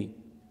community.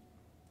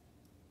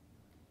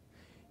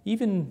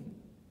 Even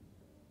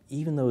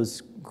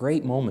those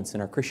great moments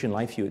in our Christian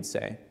life, you would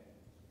say,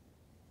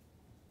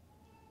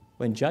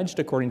 when judged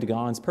according to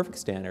God's perfect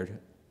standard,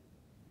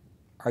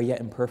 are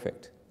yet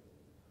imperfect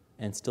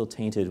and still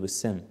tainted with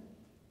sin.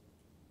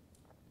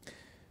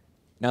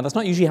 Now, that's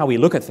not usually how we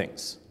look at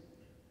things.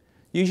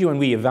 Usually when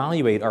we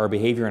evaluate our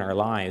behavior in our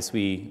lives,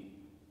 we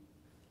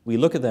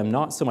look at them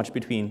not so much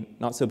in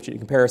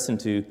comparison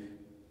to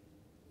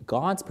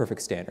God's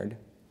perfect standard,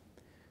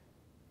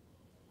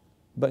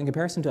 but in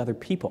comparison to other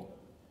people.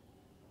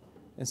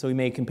 And so we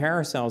may compare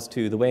ourselves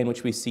to the way in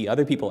which we see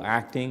other people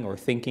acting or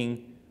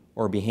thinking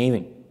or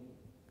behaving.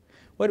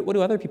 What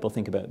do other people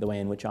think about the way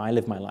in which I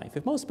live my life?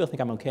 If most people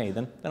think I'm okay,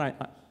 then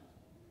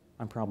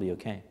I'm probably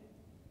okay.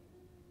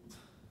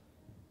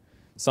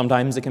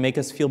 Sometimes it can make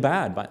us feel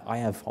bad, but I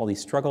have all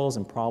these struggles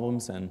and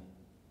problems and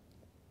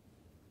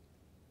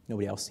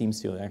nobody else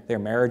seems to. Their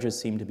marriages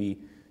seem to be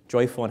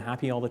joyful and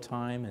happy all the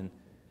time, and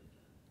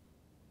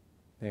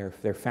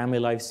their family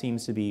life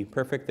seems to be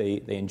perfect.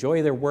 They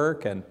enjoy their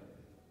work, and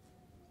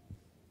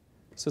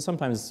so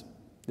sometimes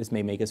this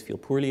may make us feel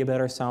poorly about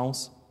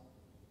ourselves.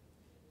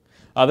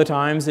 Other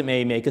times it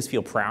may make us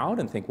feel proud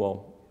and think,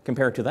 well,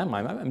 compared to them,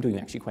 I'm doing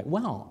actually quite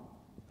well,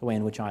 the way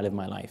in which I live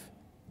my life.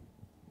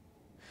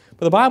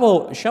 But the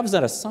Bible shoves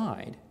that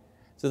aside.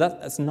 So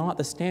that's not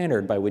the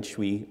standard by which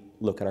we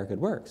look at our good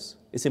works.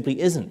 It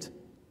simply isn't.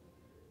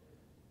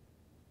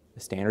 The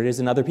standard is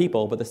in other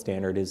people, but the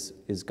standard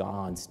is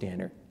God's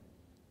standard.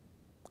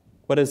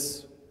 What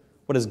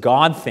does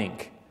God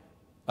think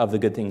of the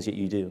good things that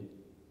you do?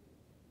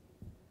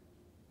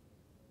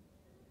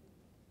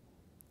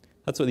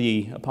 That's what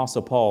the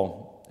Apostle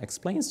Paul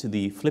explains to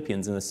the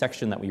Philippians in the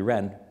section that we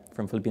read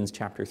from Philippians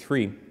chapter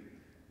 3.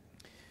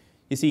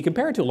 You see,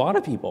 compared to a lot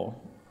of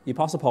people, the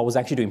Apostle Paul was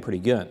actually doing pretty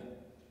good.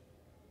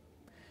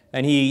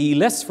 And he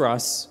lists for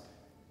us,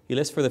 he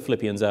lists for the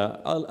Philippians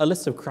a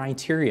list of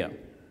criteria,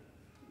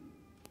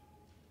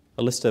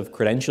 a list of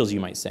credentials, you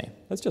might say.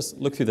 Let's just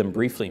look through them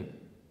briefly.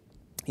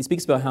 He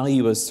speaks about how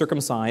he was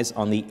circumcised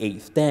on the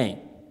 8th day.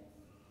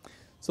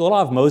 So the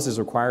law of Moses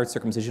required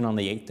circumcision on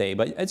the 8th day,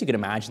 but as you can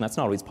imagine, that's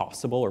not always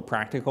possible or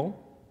practical.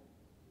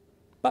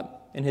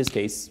 But in his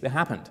case, it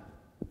happened.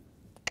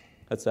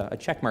 That's a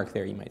check mark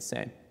there, you might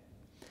say.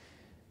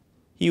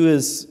 He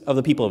was of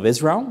the people of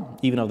Israel,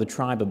 even of the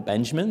tribe of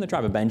Benjamin. The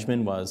tribe of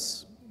Benjamin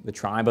was the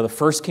tribe of the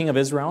first king of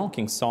Israel,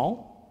 King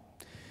Saul.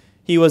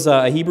 He was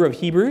a Hebrew of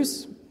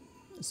Hebrews.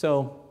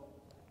 So,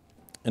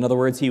 in other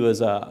words, he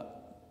was a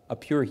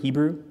pure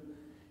Hebrew.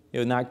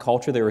 In that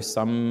culture, there were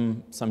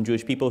some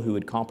Jewish people who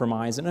would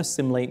compromise and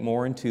assimilate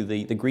more into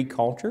the Greek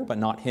culture, but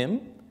not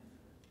him.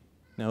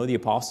 No, the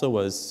apostle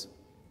was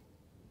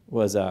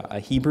a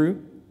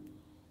Hebrew.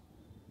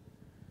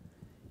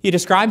 He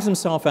describes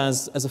himself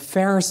as a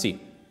Pharisee.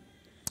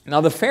 Now,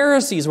 the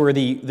Pharisees were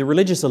the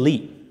religious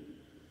elite.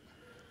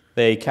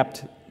 They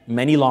kept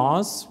many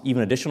laws,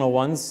 even additional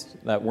ones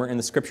that weren't in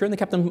the Scripture, and they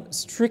kept them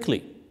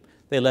strictly.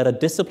 They led a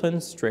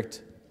disciplined,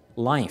 strict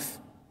life.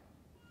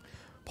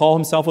 Paul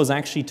himself was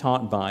actually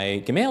taught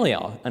by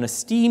Gamaliel, an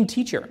esteemed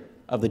teacher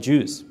of the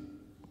Jews.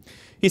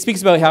 He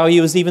speaks about how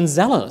he was even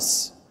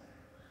zealous,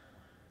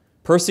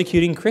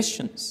 persecuting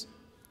Christians,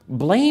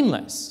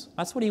 blameless.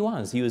 That's what he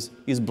was. He was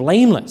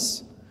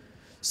blameless,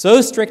 so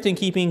strict in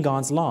keeping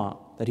God's law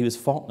that he was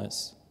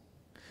faultless.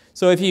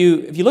 So if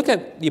you look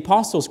at the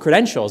apostle's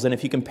credentials and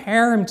if you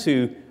compare him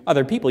to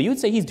other people, you would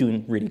say he's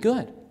doing really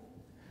good.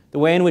 The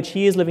way in which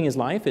he is living his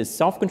life is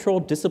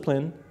self-controlled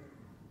discipline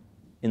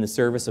in the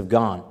service of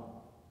God.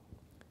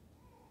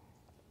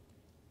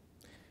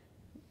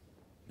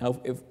 Now,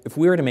 if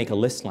we were to make a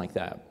list like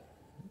that,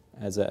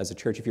 as a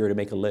church, if you were to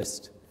make a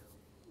list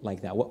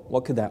like that,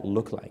 what could that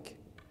look like?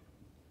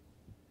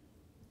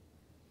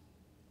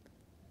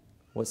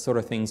 What sort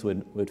of things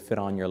would fit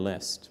on your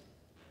list?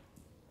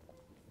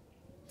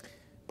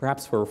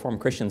 Perhaps for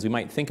Reformed Christians, we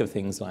might think of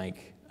things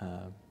like,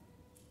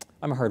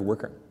 I'm a hard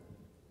worker.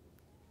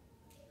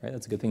 Right?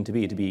 That's a good thing to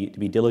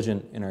be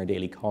diligent in our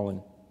daily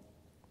calling.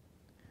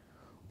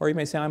 Or you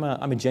might say, I'm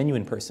a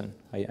genuine person.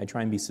 I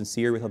try and be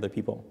sincere with other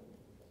people,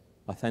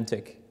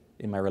 authentic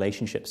in my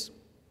relationships.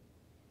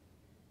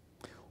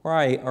 Or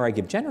I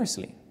give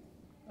generously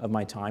of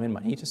my time and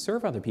money to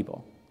serve other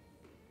people,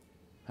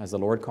 as the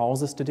Lord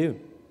calls us to do.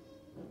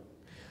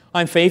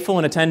 I'm faithful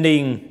in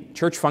attending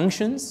church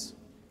functions,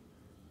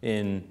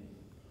 in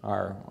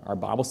our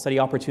Bible study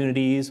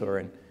opportunities,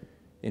 or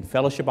in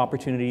fellowship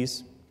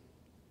opportunities.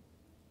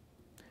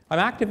 I'm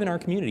active in our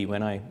community.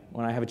 When I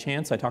have a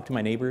chance, I talk to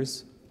my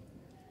neighbors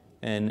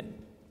and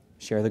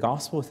share the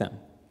gospel with them.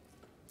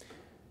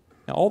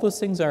 Now, all those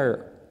things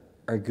are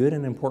good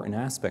and important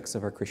aspects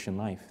of our Christian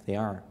life. They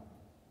are.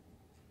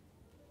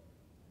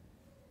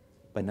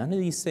 But none of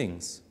these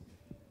things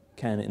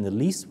can, in the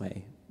least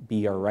way,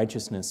 be our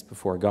righteousness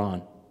before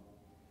God.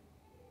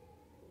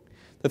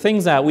 The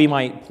things that we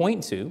might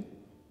point to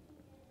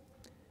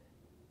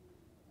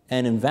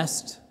and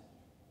invest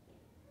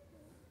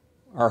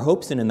our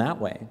hopes in that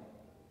way.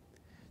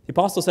 The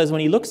apostle says when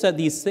he looks at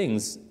these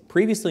things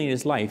previously in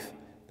his life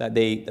that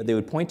they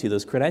would point to,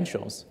 those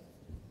credentials,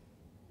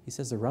 he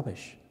says they're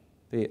rubbish.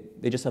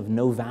 They just have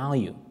no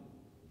value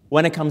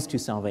when it comes to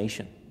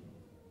salvation.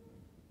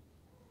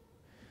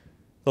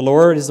 The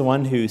Lord is the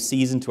one who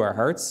sees into our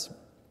hearts,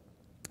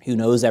 who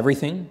knows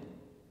everything,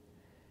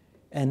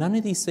 and none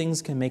of these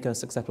things can make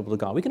us acceptable to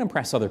God. We can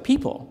impress other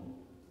people.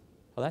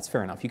 Well, that's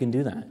fair enough. You can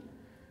do that.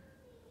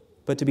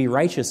 But to be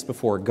righteous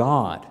before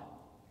God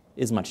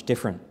is much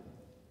different.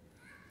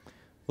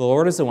 The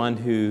Lord is the one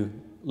who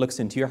looks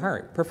into your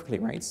heart perfectly,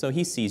 right? So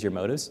he sees your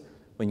motives.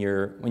 When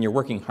you're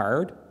working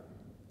hard,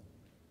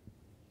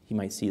 he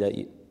might see that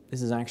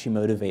this is actually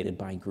motivated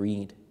by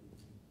greed.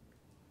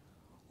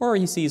 Or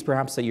he sees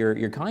perhaps that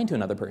you're kind to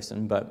another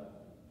person, but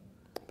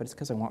it's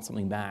because I want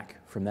something back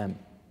from them.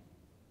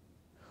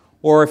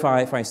 Or if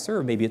I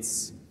serve, maybe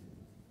it's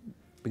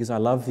because I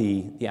love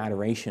the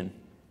adoration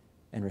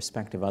and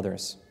respect of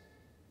others.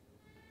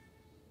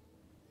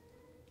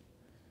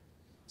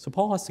 So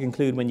Paul has to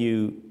conclude, when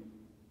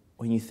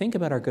you think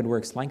about our good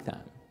works like that,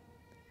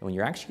 and when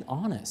you're actually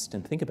honest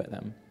and think about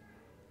them,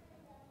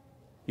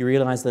 you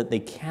realize that they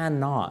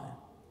cannot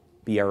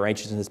be our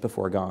righteousness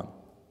before God.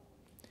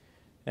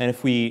 And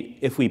if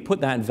we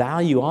put that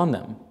value on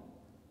them,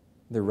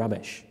 they're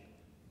rubbish.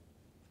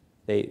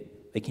 They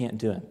can't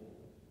do it.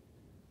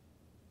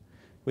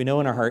 We know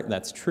in our heart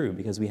that's true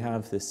because we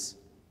have this,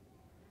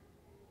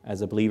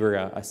 as a believer,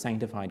 a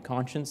sanctified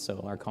conscience.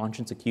 So our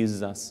conscience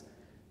accuses us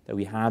that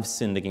we have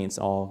sinned against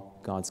all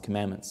God's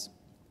commandments.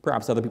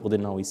 Perhaps other people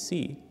didn't always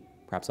see.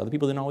 Perhaps other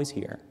people didn't always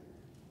hear.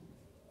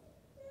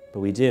 But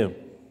we do.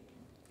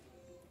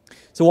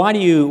 So why do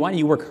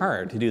you work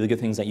hard to do the good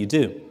things that you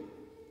do?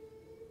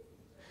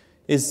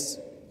 Is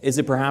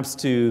it perhaps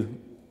to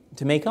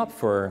make up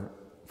for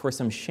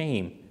some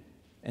shame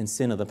and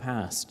sin of the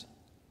past?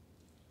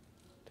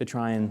 To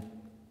try and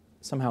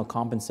somehow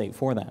compensate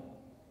for that?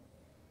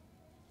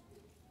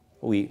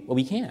 Well,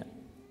 we can't.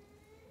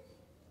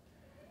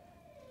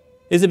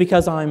 Is it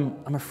because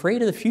I'm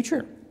afraid of the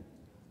future?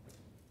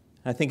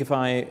 I think if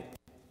I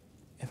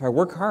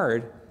work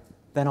hard,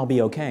 then I'll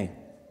be okay.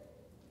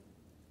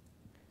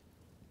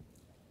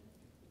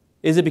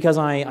 Is it because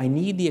I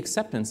need the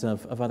acceptance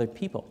of other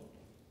people?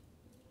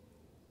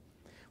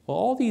 Well,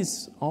 all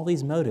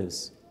these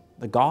motives,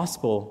 the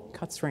gospel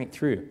cuts right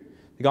through.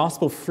 The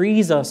gospel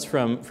frees us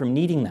from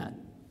needing that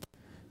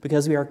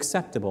because we are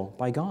acceptable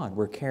by God.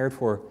 We're cared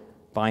for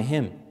by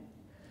Him.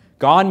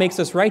 God makes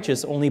us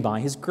righteous only by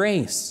His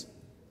grace.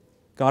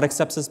 God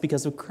accepts us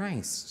because of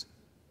Christ.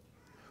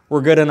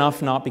 We're good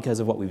enough not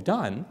because of what we've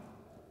done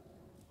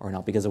or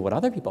not because of what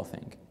other people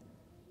think,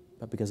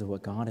 but because of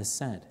what God has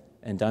said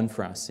and done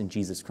for us in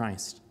Jesus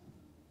Christ.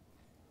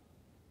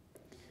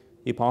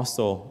 The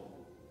apostle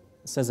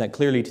says that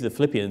clearly to the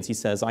Philippians. He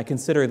says, I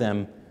consider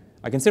them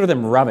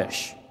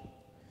rubbish,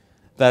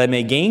 that I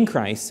may gain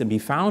Christ and be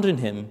found in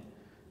Him,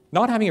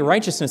 not having a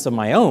righteousness of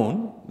my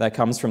own that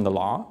comes from the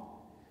law,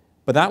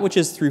 but that which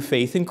is through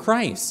faith in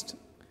Christ,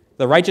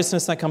 the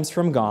righteousness that comes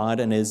from God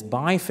and is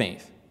by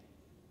faith.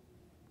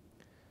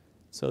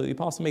 So the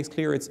apostle makes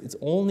clear it's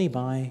only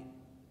by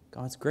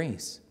God's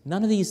grace.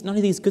 None of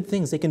these good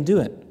things, they can do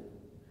it.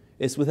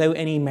 It's without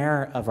any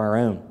merit of our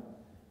own.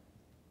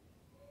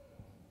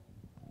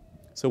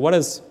 So what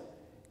does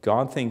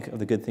God think of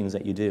the good things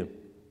that you do?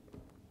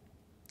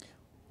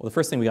 Well, the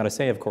first thing we got to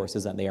say, of course,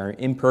 is that they are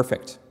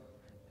imperfect.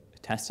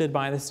 Tested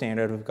by the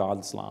standard of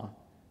God's law,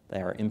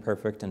 they are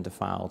imperfect and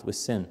defiled with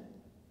sin.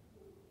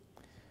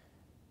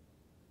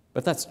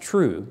 But that's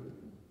true.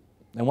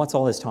 And what's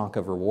all this talk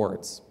of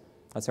rewards?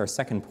 That's our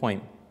second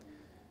point.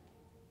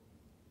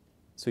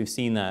 So we've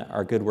seen that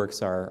our good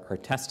works are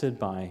tested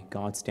by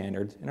God's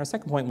standard. In our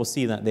second point, we'll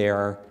see that they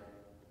are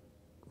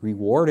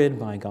rewarded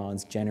by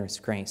God's generous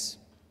grace.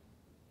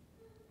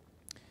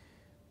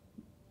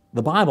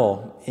 The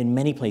Bible, in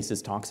many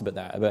places, talks about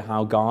that, about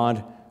how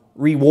God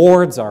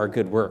rewards our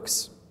good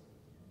works.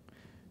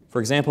 For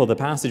example, the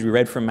passage we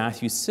read from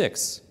Matthew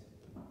 6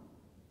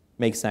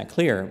 makes that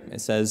clear.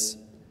 It says,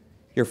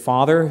 your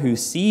Father who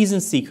sees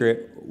in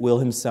secret will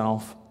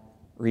Himself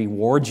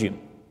reward you.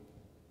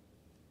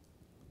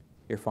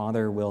 Your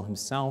Father will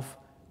Himself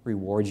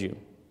reward you.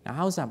 Now,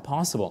 how is that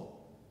possible?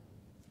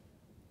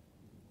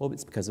 Well,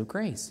 it's because of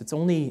grace. It's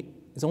only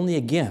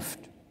a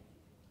gift.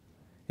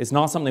 It's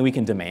not something we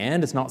can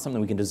demand. It's not something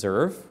we can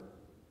deserve.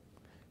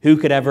 Who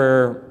could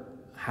ever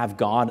have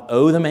God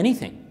owe them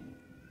anything?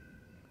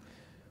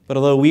 But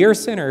although we are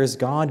sinners,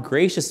 God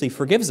graciously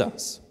forgives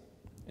us.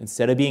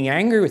 Instead of being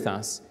angry with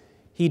us,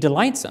 He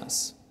delights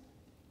us.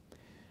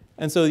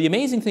 And so the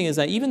amazing thing is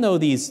that even though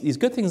these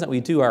good things that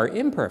we do are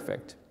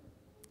imperfect,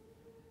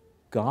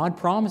 God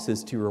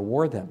promises to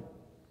reward them.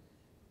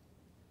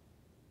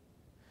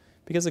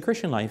 Because the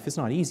Christian life is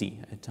not easy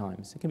at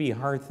times. It can be a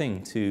hard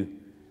thing to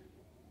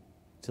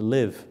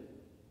live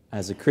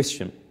as a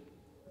Christian.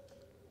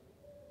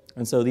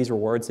 And so these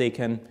rewards, they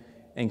can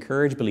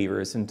encourage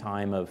believers in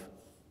time of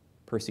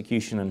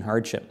persecution and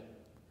hardship.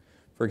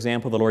 For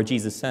example, the Lord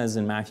Jesus says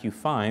in Matthew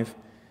 5,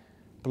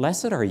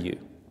 blessed are you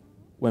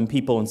when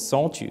people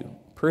insult you,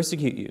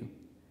 persecute you,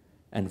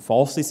 and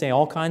falsely say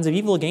all kinds of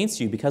evil against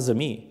you because of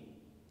me.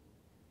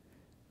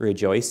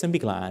 Rejoice and be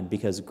glad,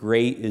 because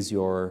great is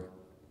your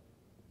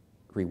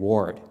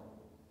reward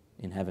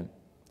in heaven.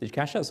 Did you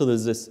catch that? So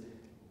there's this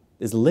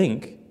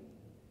link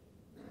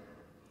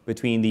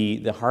between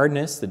the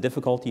hardness, the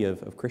difficulty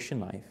of Christian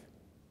life.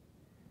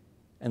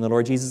 And the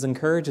Lord Jesus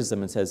encourages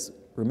them and says,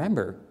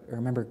 remember,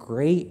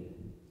 great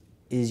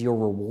is your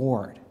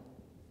reward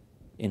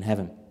in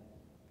heaven.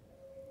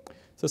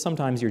 So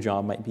sometimes your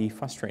job might be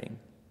frustrating.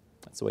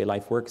 That's the way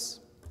life works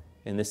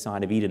in this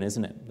side of Eden,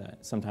 isn't it?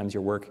 That sometimes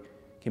your work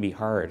can be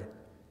hard.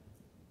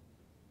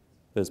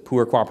 There's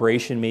poor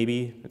cooperation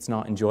maybe, it's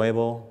not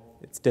enjoyable,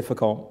 it's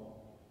difficult.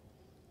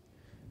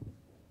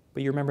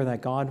 But you remember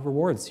that God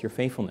rewards your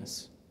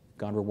faithfulness.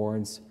 God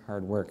rewards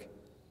hard work.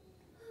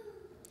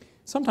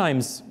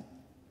 Sometimes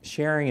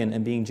sharing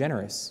and being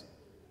generous,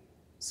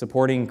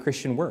 supporting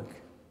Christian work.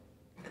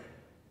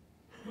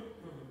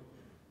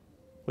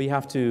 Well, you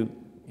have to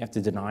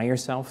deny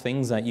yourself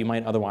things that you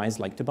might otherwise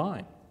like to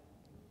buy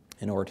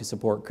in order to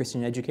support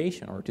Christian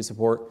education, or to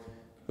support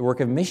the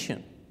work of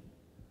mission,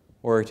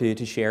 or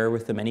to share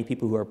with the many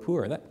people who are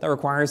poor. That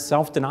requires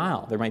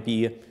self-denial. There might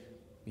be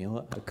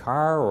a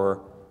car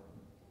or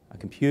a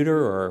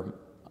computer or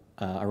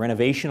a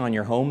renovation on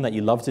your home that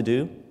you love to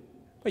do,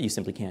 but you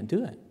simply can't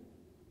do it.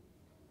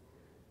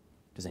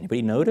 Does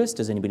anybody notice?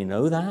 Does anybody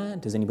know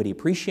that? Does anybody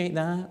appreciate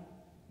that?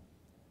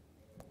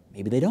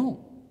 Maybe they don't.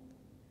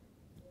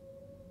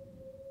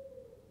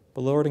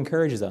 But the Lord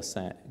encourages us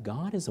that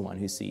God is the one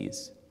who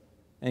sees,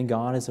 and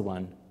God is the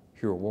one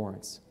who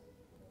rewards.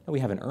 And we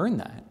haven't earned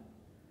that,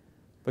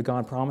 but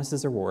God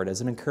promises a reward as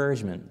an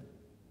encouragement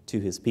to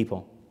his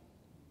people.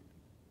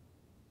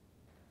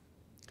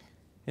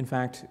 In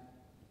fact,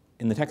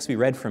 in the text we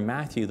read from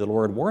Matthew, the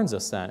Lord warns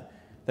us that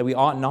we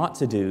ought not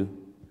to do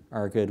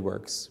our good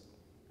works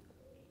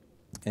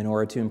in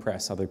order to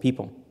impress other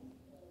people.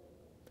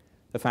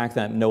 The fact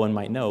that no one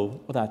might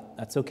know, well,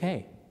 that's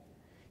okay.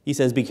 He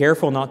says, be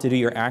careful not to do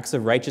your acts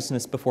of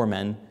righteousness before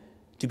men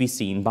to be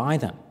seen by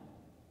them.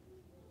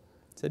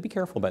 He said, be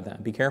careful about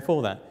that. Be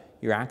careful that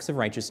your acts of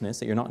righteousness,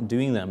 that you're not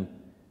doing them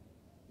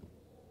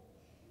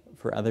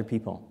for other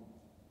people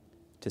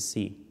to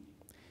see.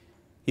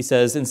 He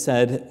says,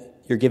 instead,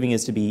 your giving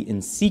is to be in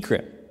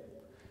secret.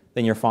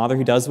 Then your Father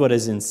who does what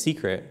is in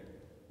secret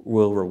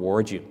will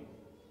reward you.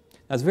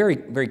 That's very,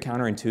 very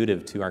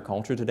counterintuitive to our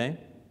culture today.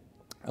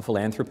 A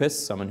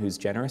philanthropist, someone who's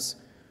generous,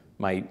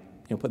 might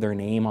put their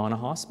name on a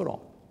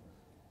hospital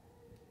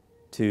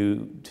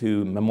to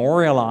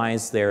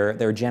memorialize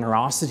their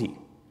generosity,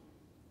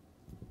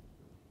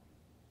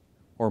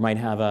 or might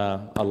have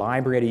a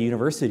library at a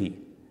university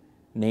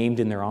named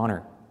in their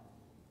honor.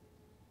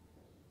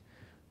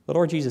 The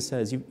Lord Jesus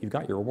says, you've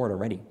got your reward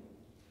already.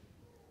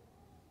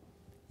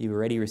 You've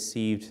already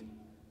received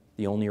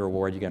the only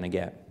reward you're going to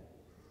get.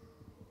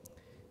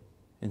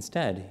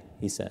 Instead,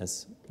 he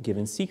says, give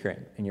in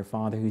secret, and your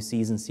Father who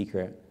sees in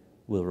secret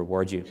will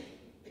reward you.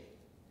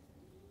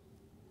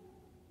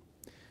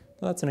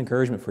 Well, that's an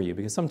encouragement for you,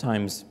 because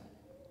sometimes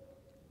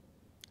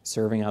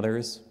serving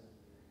others,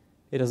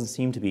 it doesn't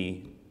seem to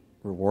be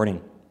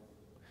rewarding.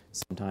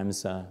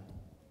 Sometimes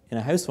in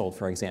a household,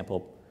 for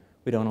example,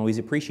 we don't always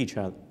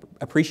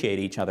appreciate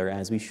each other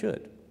as we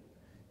should.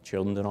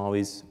 Children don't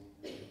always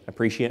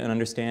appreciate and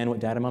understand what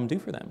dad and mom do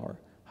for them, or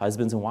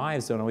husbands and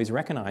wives don't always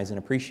recognize and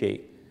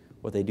appreciate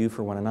what they do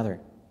for one another,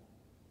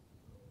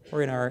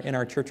 or in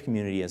our church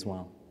community as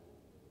well.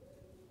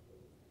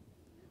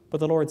 But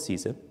the Lord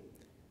sees it,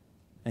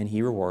 and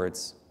he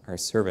rewards our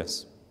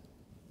service.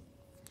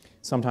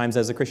 Sometimes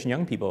as a Christian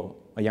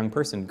a young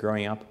person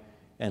growing up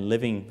and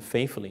living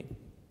faithfully,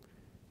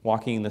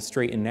 walking the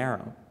straight and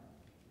narrow,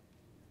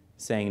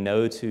 saying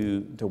no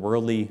to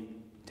worldly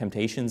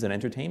temptations and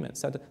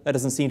entertainments, that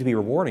doesn't seem to be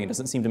rewarding. It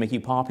doesn't seem to make you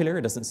popular.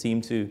 It doesn't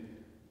seem to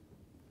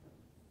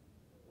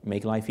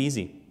make life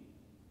easy.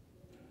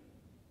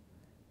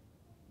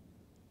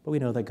 But we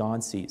know that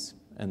God sees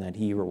and that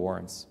he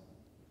rewards.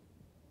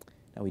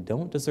 Now, we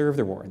don't deserve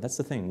the reward. That's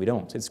the thing. We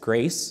don't. It's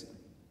grace.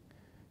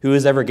 Who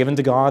has ever given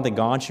to God that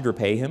God should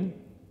repay him?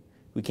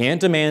 We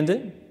can't demand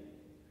it.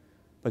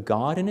 But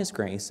God, in his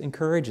grace,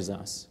 encourages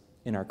us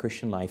in our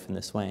Christian life in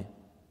this way.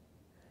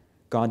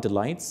 God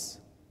delights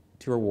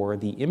to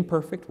reward the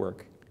imperfect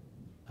work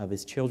of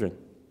his children.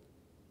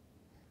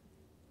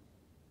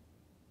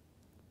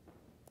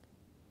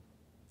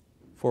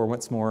 For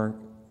what's more,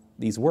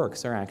 these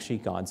works are actually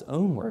God's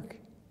own work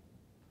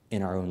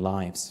in our own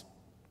lives.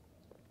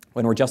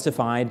 When we're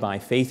justified by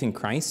faith in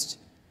Christ,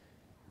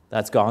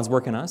 that's God's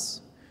work in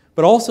us.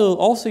 But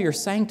also your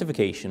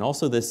sanctification,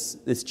 also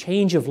this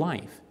change of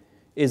life,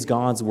 is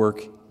God's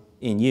work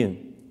in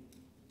you.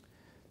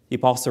 The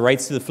apostle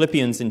writes to the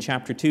Philippians in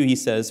chapter 2, he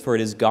says, "For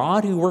it is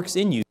God who works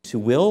in you to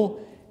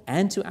will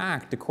and to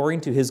act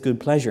according to his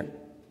good pleasure."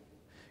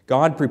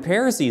 God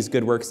prepares these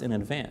good works in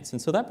advance. And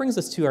so that brings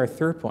us to our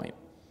third point.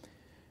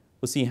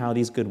 We'll see how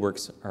these good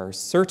works are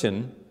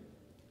certain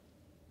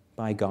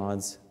by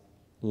God's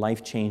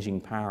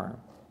life-changing power.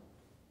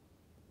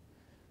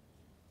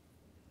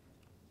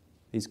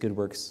 These good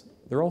works,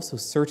 they're also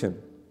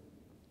certain.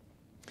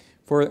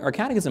 For our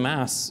Catechism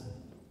asks,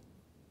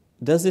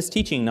 does this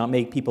teaching not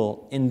make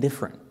people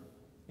indifferent?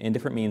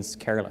 Indifferent means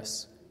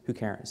careless. Who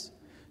cares?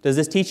 Does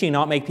this teaching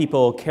not make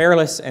people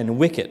careless and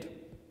wicked?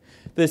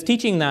 This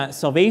teaching that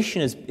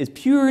salvation is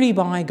purely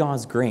by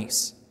God's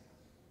grace,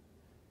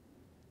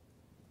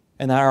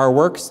 and that our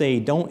works, they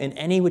don't in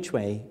any which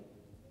way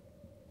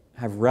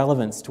have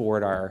relevance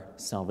toward our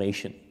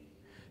salvation.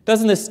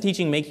 Doesn't this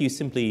teaching make you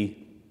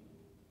simply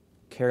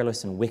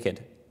careless and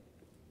wicked?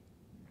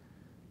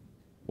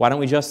 Why don't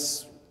we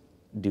just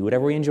do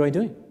whatever we enjoy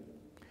doing?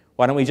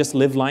 Why don't we just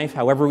live life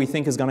however we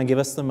think is going to give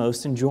us the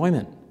most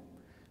enjoyment?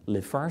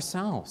 Live for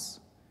ourselves.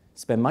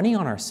 Spend money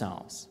on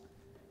ourselves.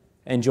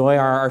 Enjoy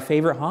our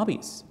favorite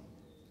hobbies.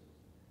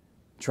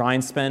 Try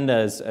and spend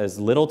as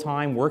little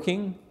time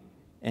working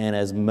and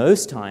as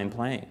most time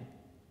playing.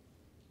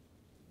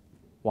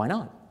 Why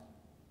not?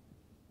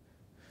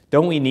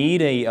 Don't we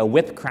need a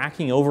whip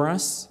cracking over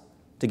us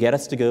to get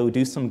us to go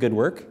do some good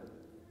work?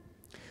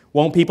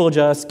 Won't people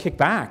just kick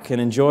back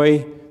and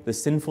enjoy the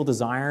sinful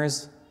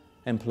desires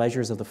and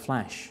pleasures of the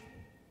flesh?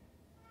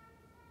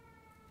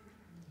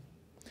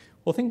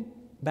 Well, think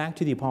back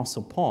to the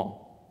Apostle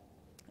Paul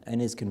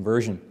and his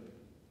conversion.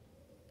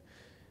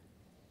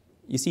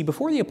 You see,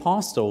 before the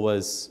apostle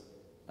was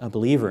a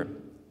believer,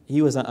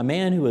 he was a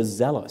man who was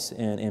zealous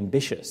and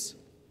ambitious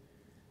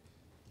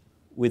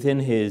within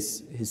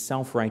his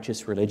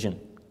self-righteous religion.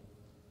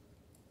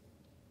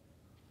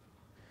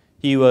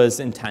 He was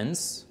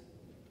intense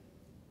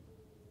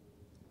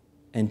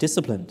and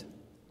disciplined,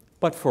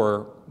 but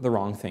for the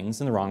wrong things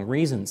and the wrong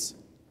reasons.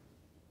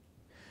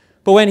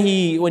 But when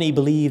he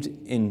believed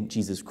in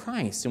Jesus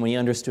Christ and when he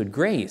understood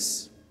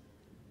grace,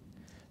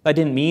 that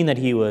didn't mean that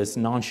he was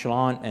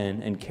nonchalant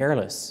and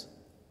careless.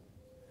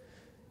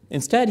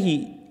 Instead,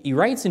 he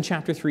writes in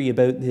chapter 3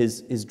 about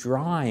his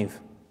drive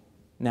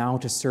now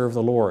to serve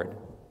the Lord.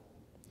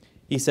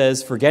 He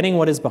says, forgetting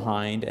what is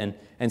behind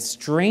and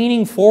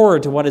straining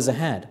forward to what is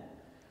ahead,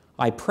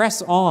 I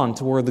press on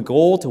toward the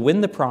goal to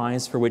win the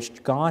prize for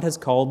which God has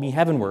called me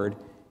heavenward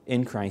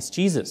in Christ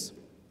Jesus.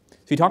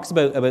 So he talks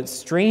about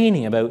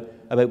straining,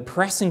 about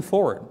pressing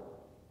forward.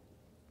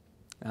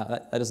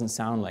 That doesn't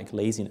sound like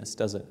laziness,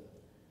 does it?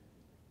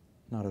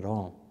 Not at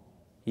all.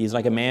 He's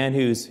like a man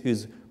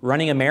who's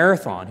running a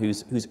marathon,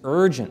 who's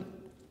urgent.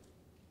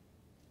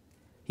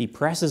 He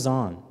presses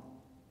on.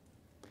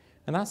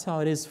 And that's how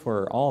it is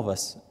for all of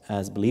us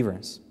as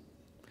believers.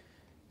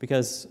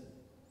 Because,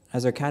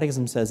 as our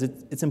catechism says,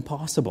 it's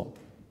impossible.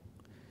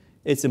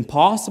 It's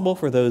impossible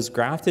for those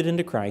grafted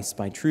into Christ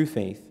by true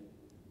faith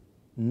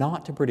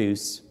not to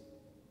produce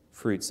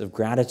fruits of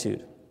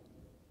gratitude.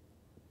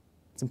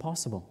 It's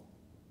impossible.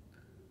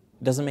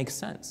 It doesn't make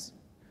sense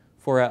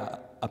for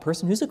a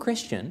person who's a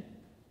Christian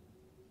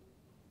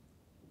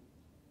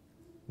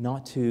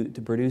not to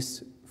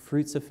produce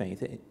fruits of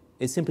faith.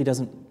 It simply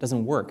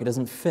doesn't work. It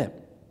doesn't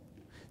fit.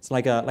 It's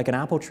like an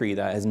apple tree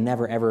that has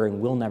never, ever,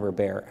 and will never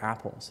bear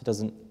apples. It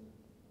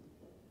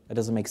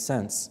doesn't make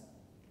sense.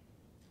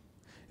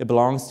 It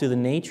belongs to the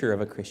nature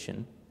of a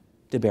Christian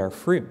to bear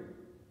fruit.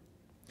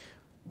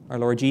 Our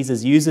Lord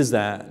Jesus uses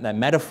that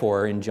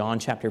metaphor in John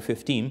chapter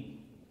 15. He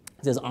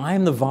says, I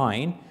am the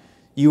vine,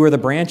 you are the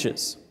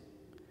branches.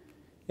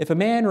 If a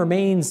man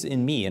remains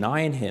in me and I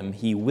in him,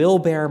 he will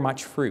bear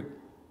much fruit.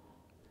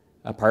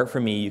 Apart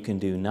from me, you can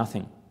do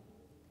nothing.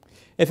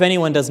 If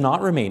anyone does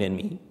not remain in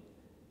me,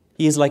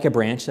 he is like a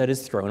branch that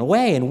is thrown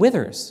away and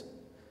withers.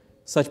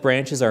 Such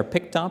branches are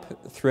picked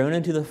up, thrown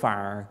into the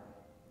fire,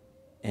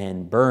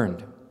 and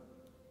burned.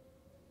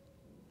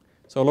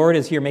 So our Lord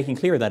is here making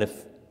clear that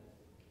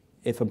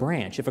if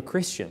a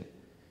Christian,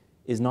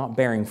 is not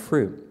bearing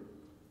fruit,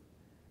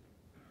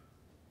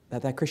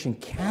 that Christian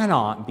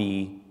cannot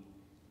be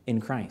in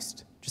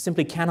Christ. Just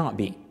simply cannot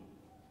be.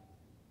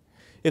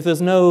 If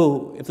there's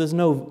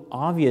no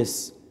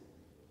obvious,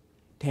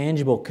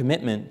 tangible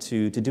commitment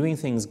to doing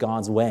things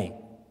God's way,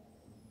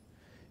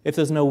 if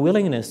there's no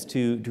willingness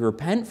to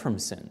repent from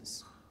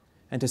sins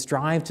and to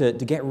strive to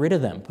get rid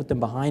of them, put them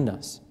behind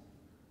us,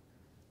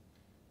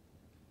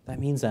 that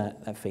means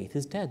that faith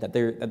is dead, that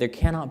there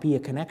cannot be a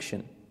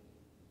connection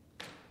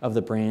of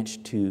the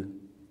branch to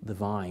the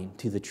vine,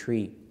 to the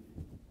tree.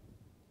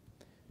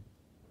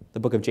 The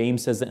book of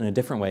James says that in a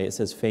different way. It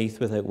says faith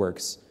without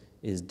works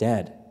is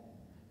dead.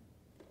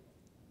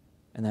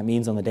 And that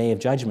means on the day of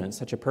judgment,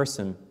 such a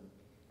person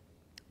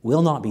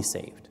will not be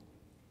saved,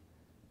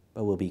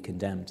 but will be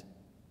condemned.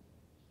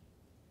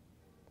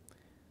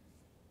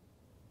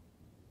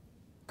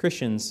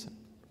 Christians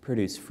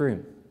produce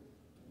fruit.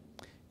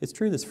 It's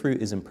true this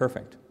fruit is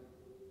imperfect.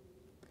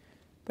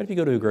 But if you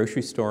go to a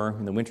grocery store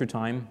in the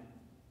wintertime,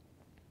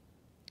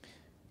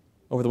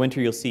 over the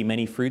winter you'll see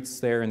many fruits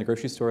there in the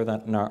grocery store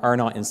that are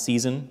not in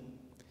season.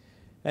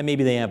 And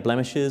maybe they have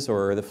blemishes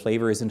or the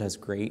flavor isn't as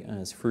great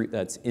as fruit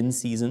that's in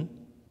season.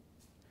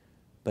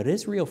 But it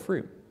is real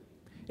fruit.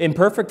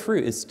 Imperfect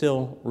fruit is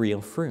still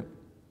real fruit.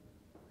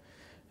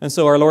 And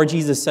so our Lord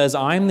Jesus says,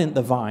 I'm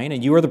the vine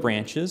and you are the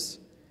branches.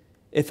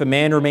 If a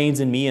man remains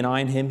in me and I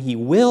in him, he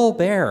will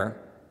bear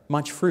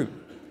much fruit.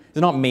 It's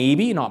not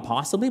maybe, not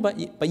possibly,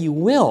 but you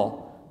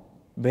will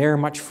bear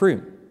much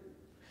fruit.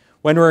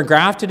 When we're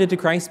grafted into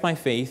Christ by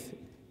faith,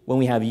 when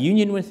we have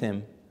union with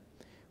him,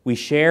 we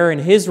share in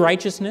his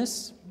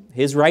righteousness.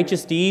 His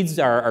righteous deeds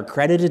are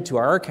credited to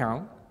our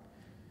account.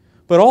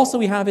 But also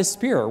we have his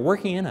Spirit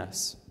working in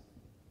us.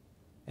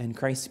 And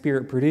Christ's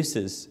Spirit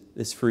produces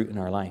this fruit in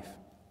our life.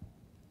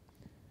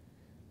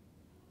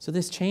 So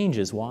this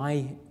changes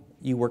why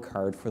you work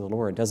hard for the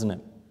Lord, doesn't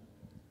it?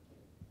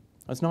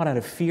 It's not out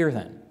of fear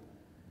then,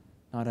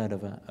 not out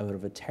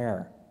of a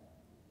terror.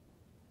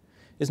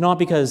 It's not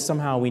because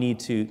somehow we need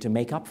to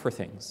make up for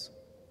things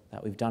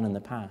that we've done in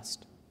the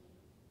past.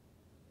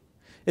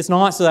 It's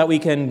not so that we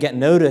can get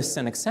noticed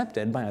and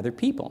accepted by other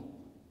people.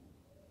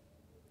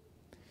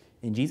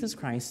 In Jesus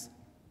Christ,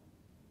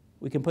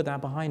 we can put that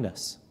behind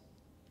us.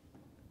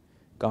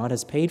 God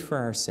has paid for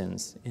our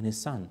sins in his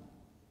Son.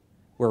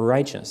 We're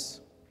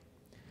righteous.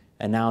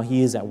 And now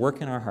he is at work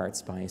in our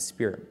hearts by his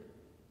Spirit.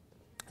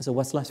 So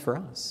what's left for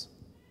us?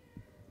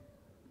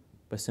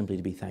 But simply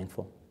to be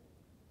thankful.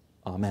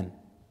 Amen.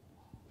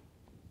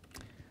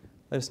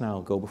 Let us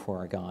now go before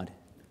our God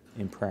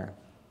in prayer.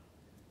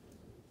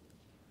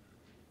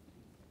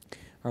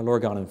 Our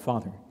Lord God and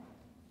Father,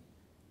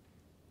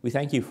 we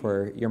thank you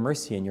for your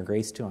mercy and your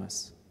grace to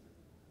us.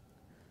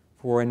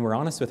 For when we're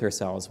honest with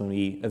ourselves, when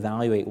we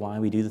evaluate why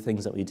we do the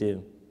things that we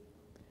do,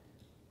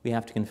 we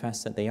have to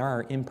confess that they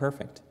are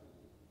imperfect.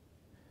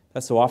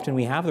 That so often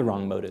we have the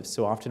wrong motives.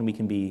 So often we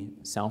can be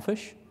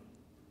selfish,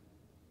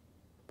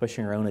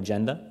 pushing our own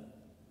agenda.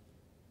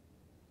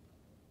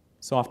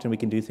 So often we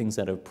can do things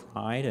out of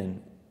pride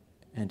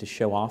and to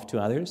show off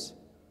to others.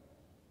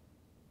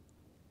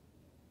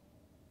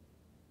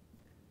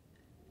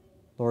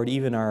 Lord,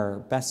 even our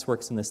best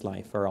works in this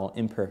life are all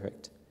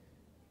imperfect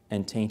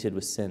and tainted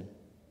with sin.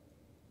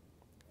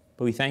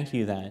 But we thank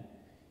you that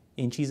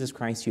in Jesus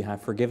Christ you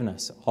have forgiven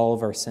us all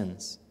of our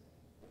sins.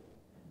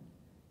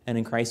 And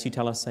in Christ you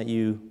tell us that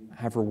you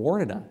have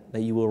rewarded us, that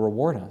you will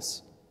reward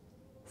us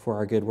for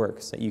our good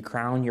works, that you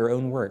crown your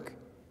own work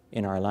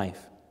in our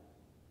life.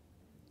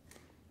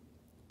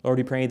 Lord,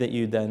 we pray that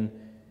you then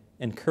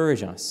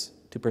encourage us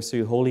to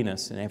pursue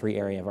holiness in every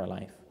area of our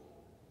life.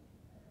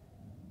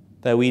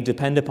 That we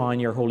depend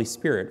upon your Holy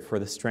Spirit for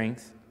the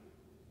strength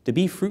to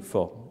be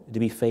fruitful, to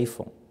be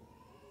faithful.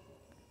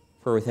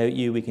 For without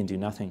you, we can do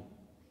nothing.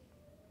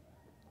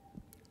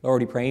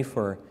 Lord, we pray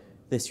for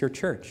this, your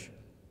church.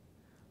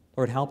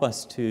 Lord, help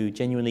us to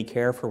genuinely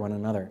care for one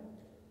another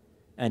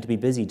and to be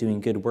busy doing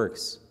good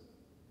works,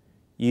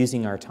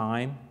 using our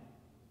time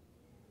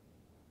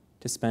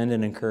to spend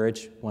and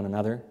encourage one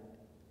another,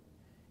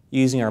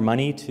 using our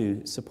money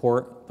to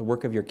support the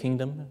work of your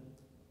kingdom.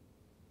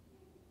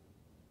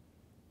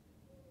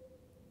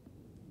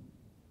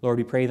 Lord,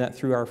 we pray that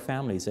through our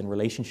families and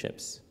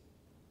relationships,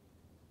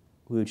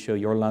 we would show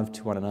your love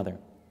to one another.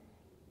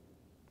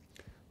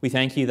 We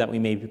thank you that we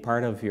may be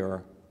part of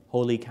your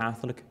holy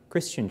Catholic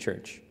Christian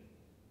Church,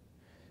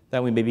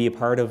 that we may be a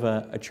part of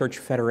a church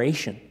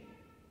federation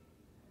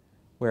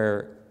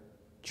where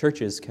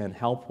churches can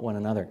help one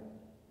another,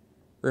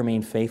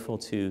 remain faithful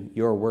to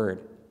your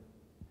word.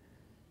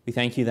 We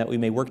thank you that we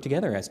may work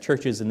together as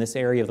churches in this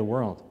area of the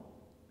world.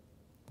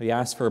 We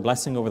ask for a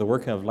blessing over the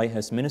work of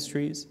Lighthouse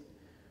Ministries.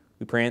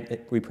 We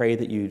pray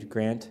that you'd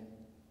grant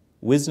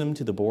wisdom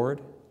to the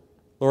board.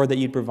 Lord, that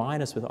you'd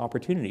provide us with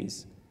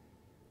opportunities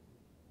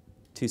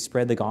to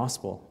spread the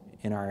gospel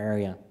in our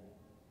area.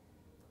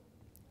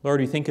 Lord,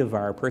 we think of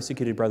our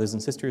persecuted brothers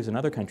and sisters in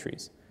other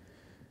countries,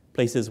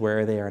 places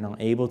where they are not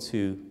able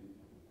to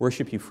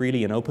worship you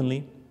freely and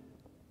openly.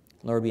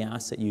 Lord, we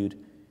ask that you'd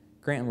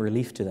grant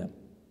relief to them,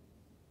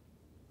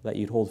 that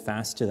you'd hold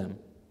fast to them.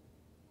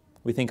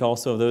 We think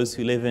also of those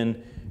who live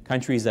in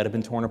countries that have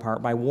been torn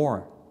apart by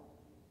war.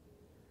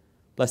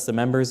 Bless the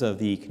members of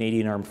the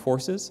Canadian Armed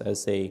Forces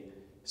as they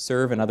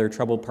serve in other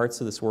troubled parts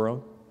of this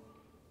world.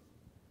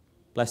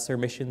 Bless their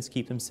missions,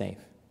 keep them safe.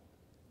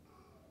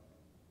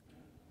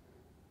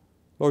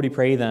 Lord, we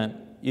pray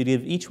that you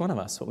give each one of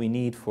us what we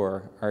need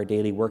for our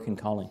daily work and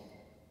calling.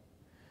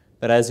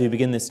 That as we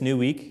begin this new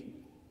week,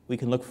 we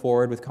can look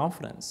forward with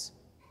confidence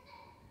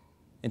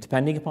and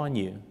depending upon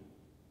you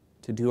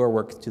to do our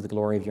work to the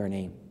glory of your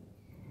name.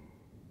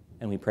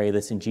 And we pray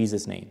this in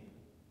Jesus' name.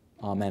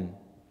 Amen.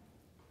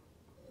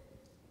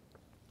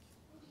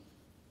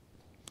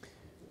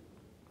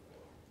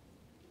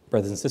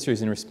 Brothers and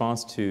sisters, in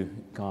response to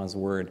God's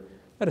word,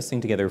 let us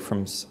sing together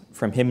from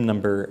hymn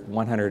number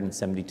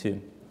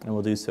 172, and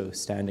we'll do so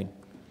standing.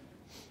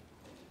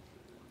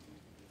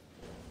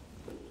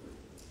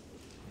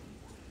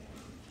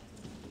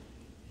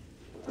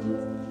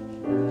 Oh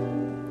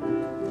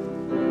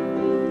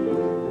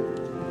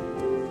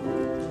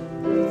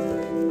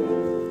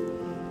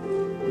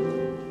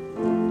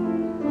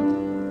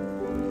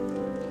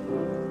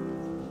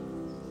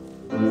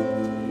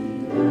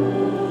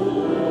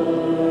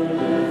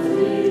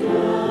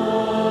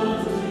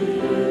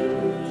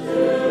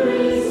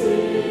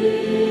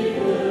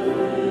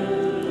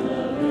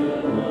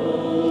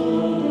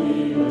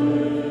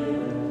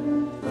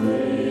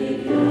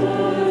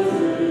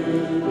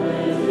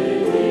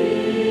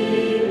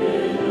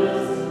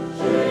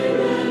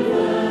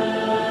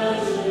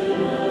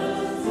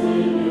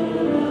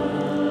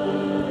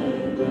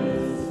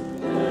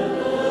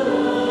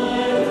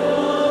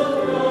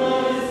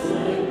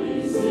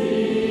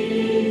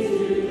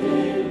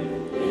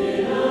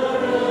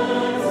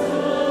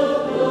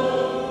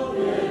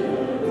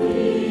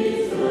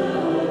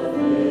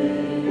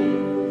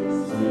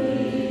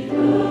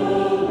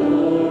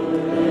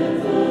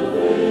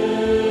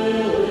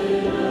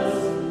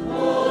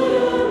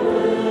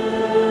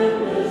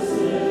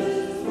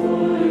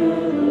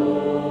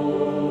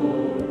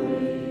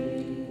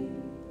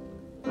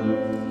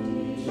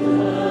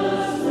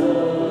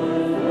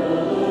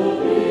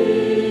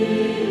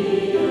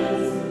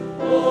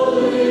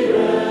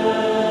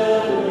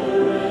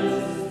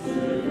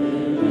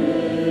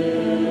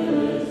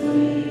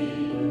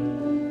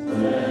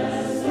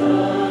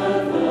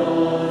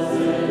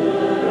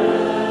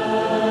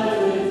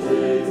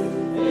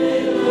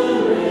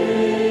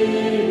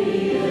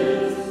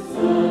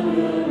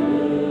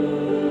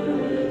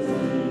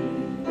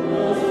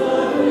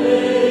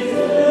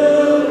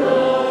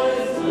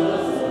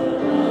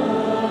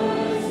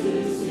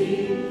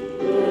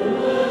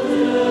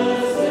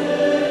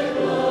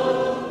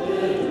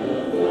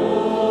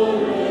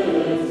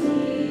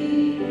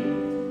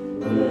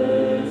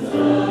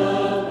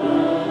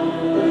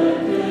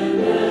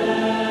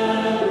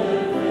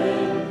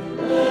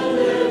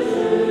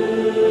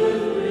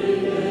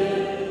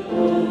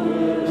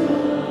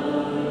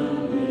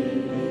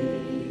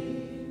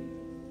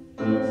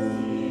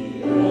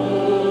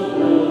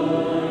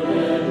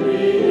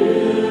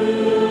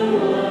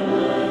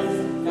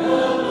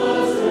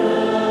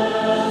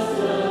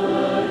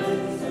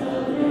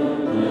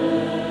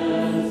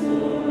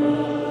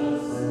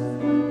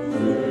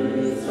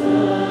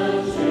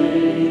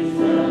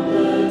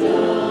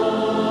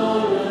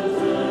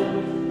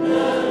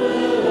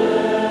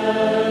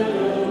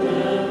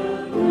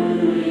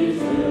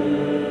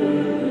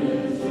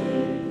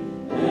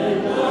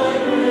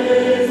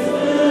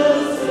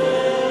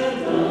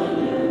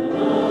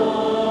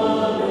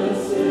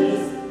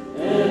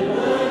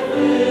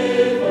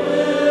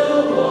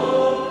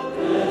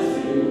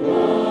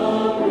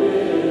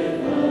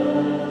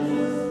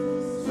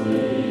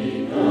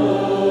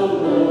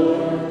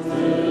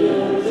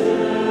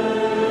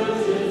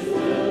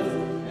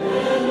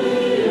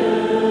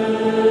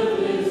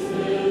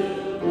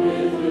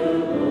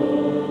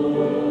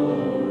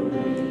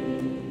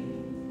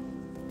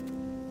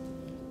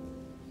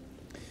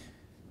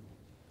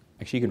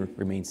Actually, you can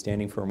remain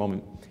standing for a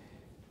moment.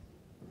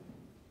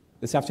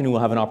 This afternoon,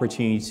 we'll have an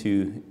opportunity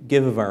to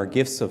give of our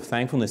gifts of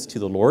thankfulness to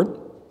the Lord,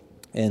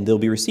 and they'll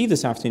be received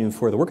this afternoon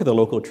for the work of the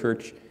local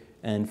church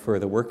and for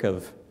the work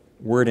of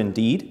word and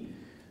deed.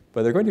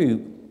 But they're going to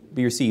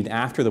be received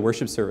after the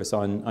worship service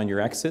on your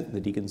exit. The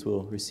deacons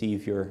will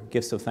receive your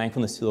gifts of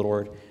thankfulness to the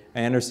Lord.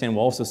 I understand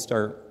we'll also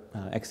start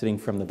exiting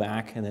from the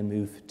back and then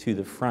move to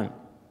the front.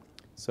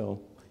 So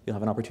you'll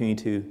have an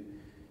opportunity to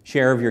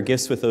share of your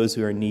gifts with those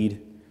who are in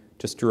need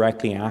just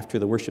directly after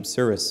the worship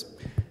service.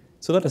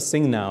 So let us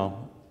sing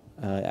now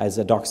as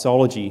a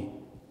doxology,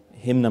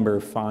 hymn number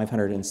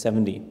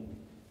 570.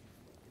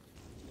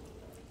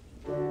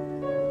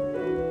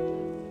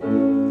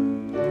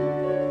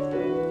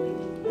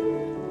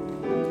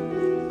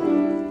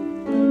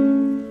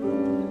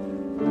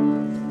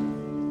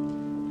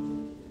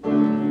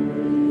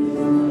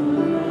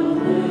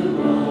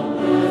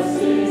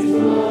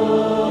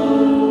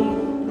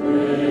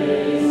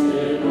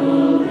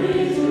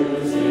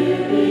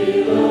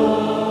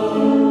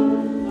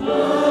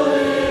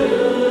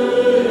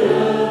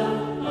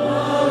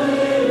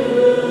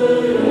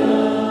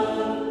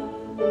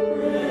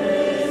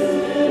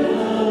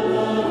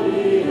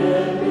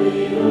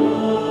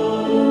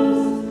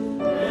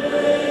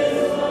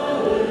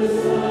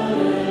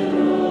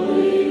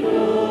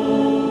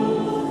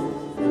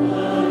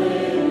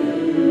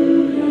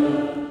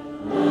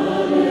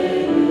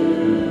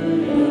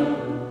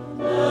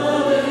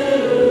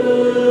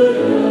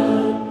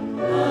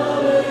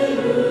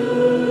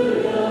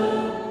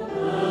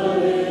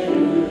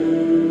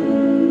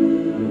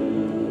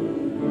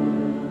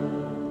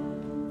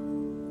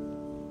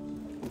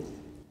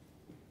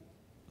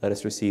 Let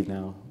us receive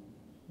now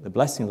the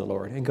blessing of the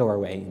Lord and go our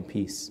way in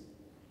peace.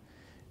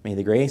 May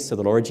the grace of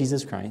the Lord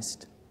Jesus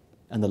Christ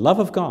and the love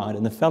of God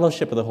and the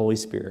fellowship of the Holy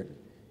Spirit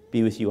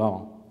be with you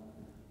all.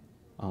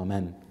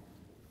 Amen.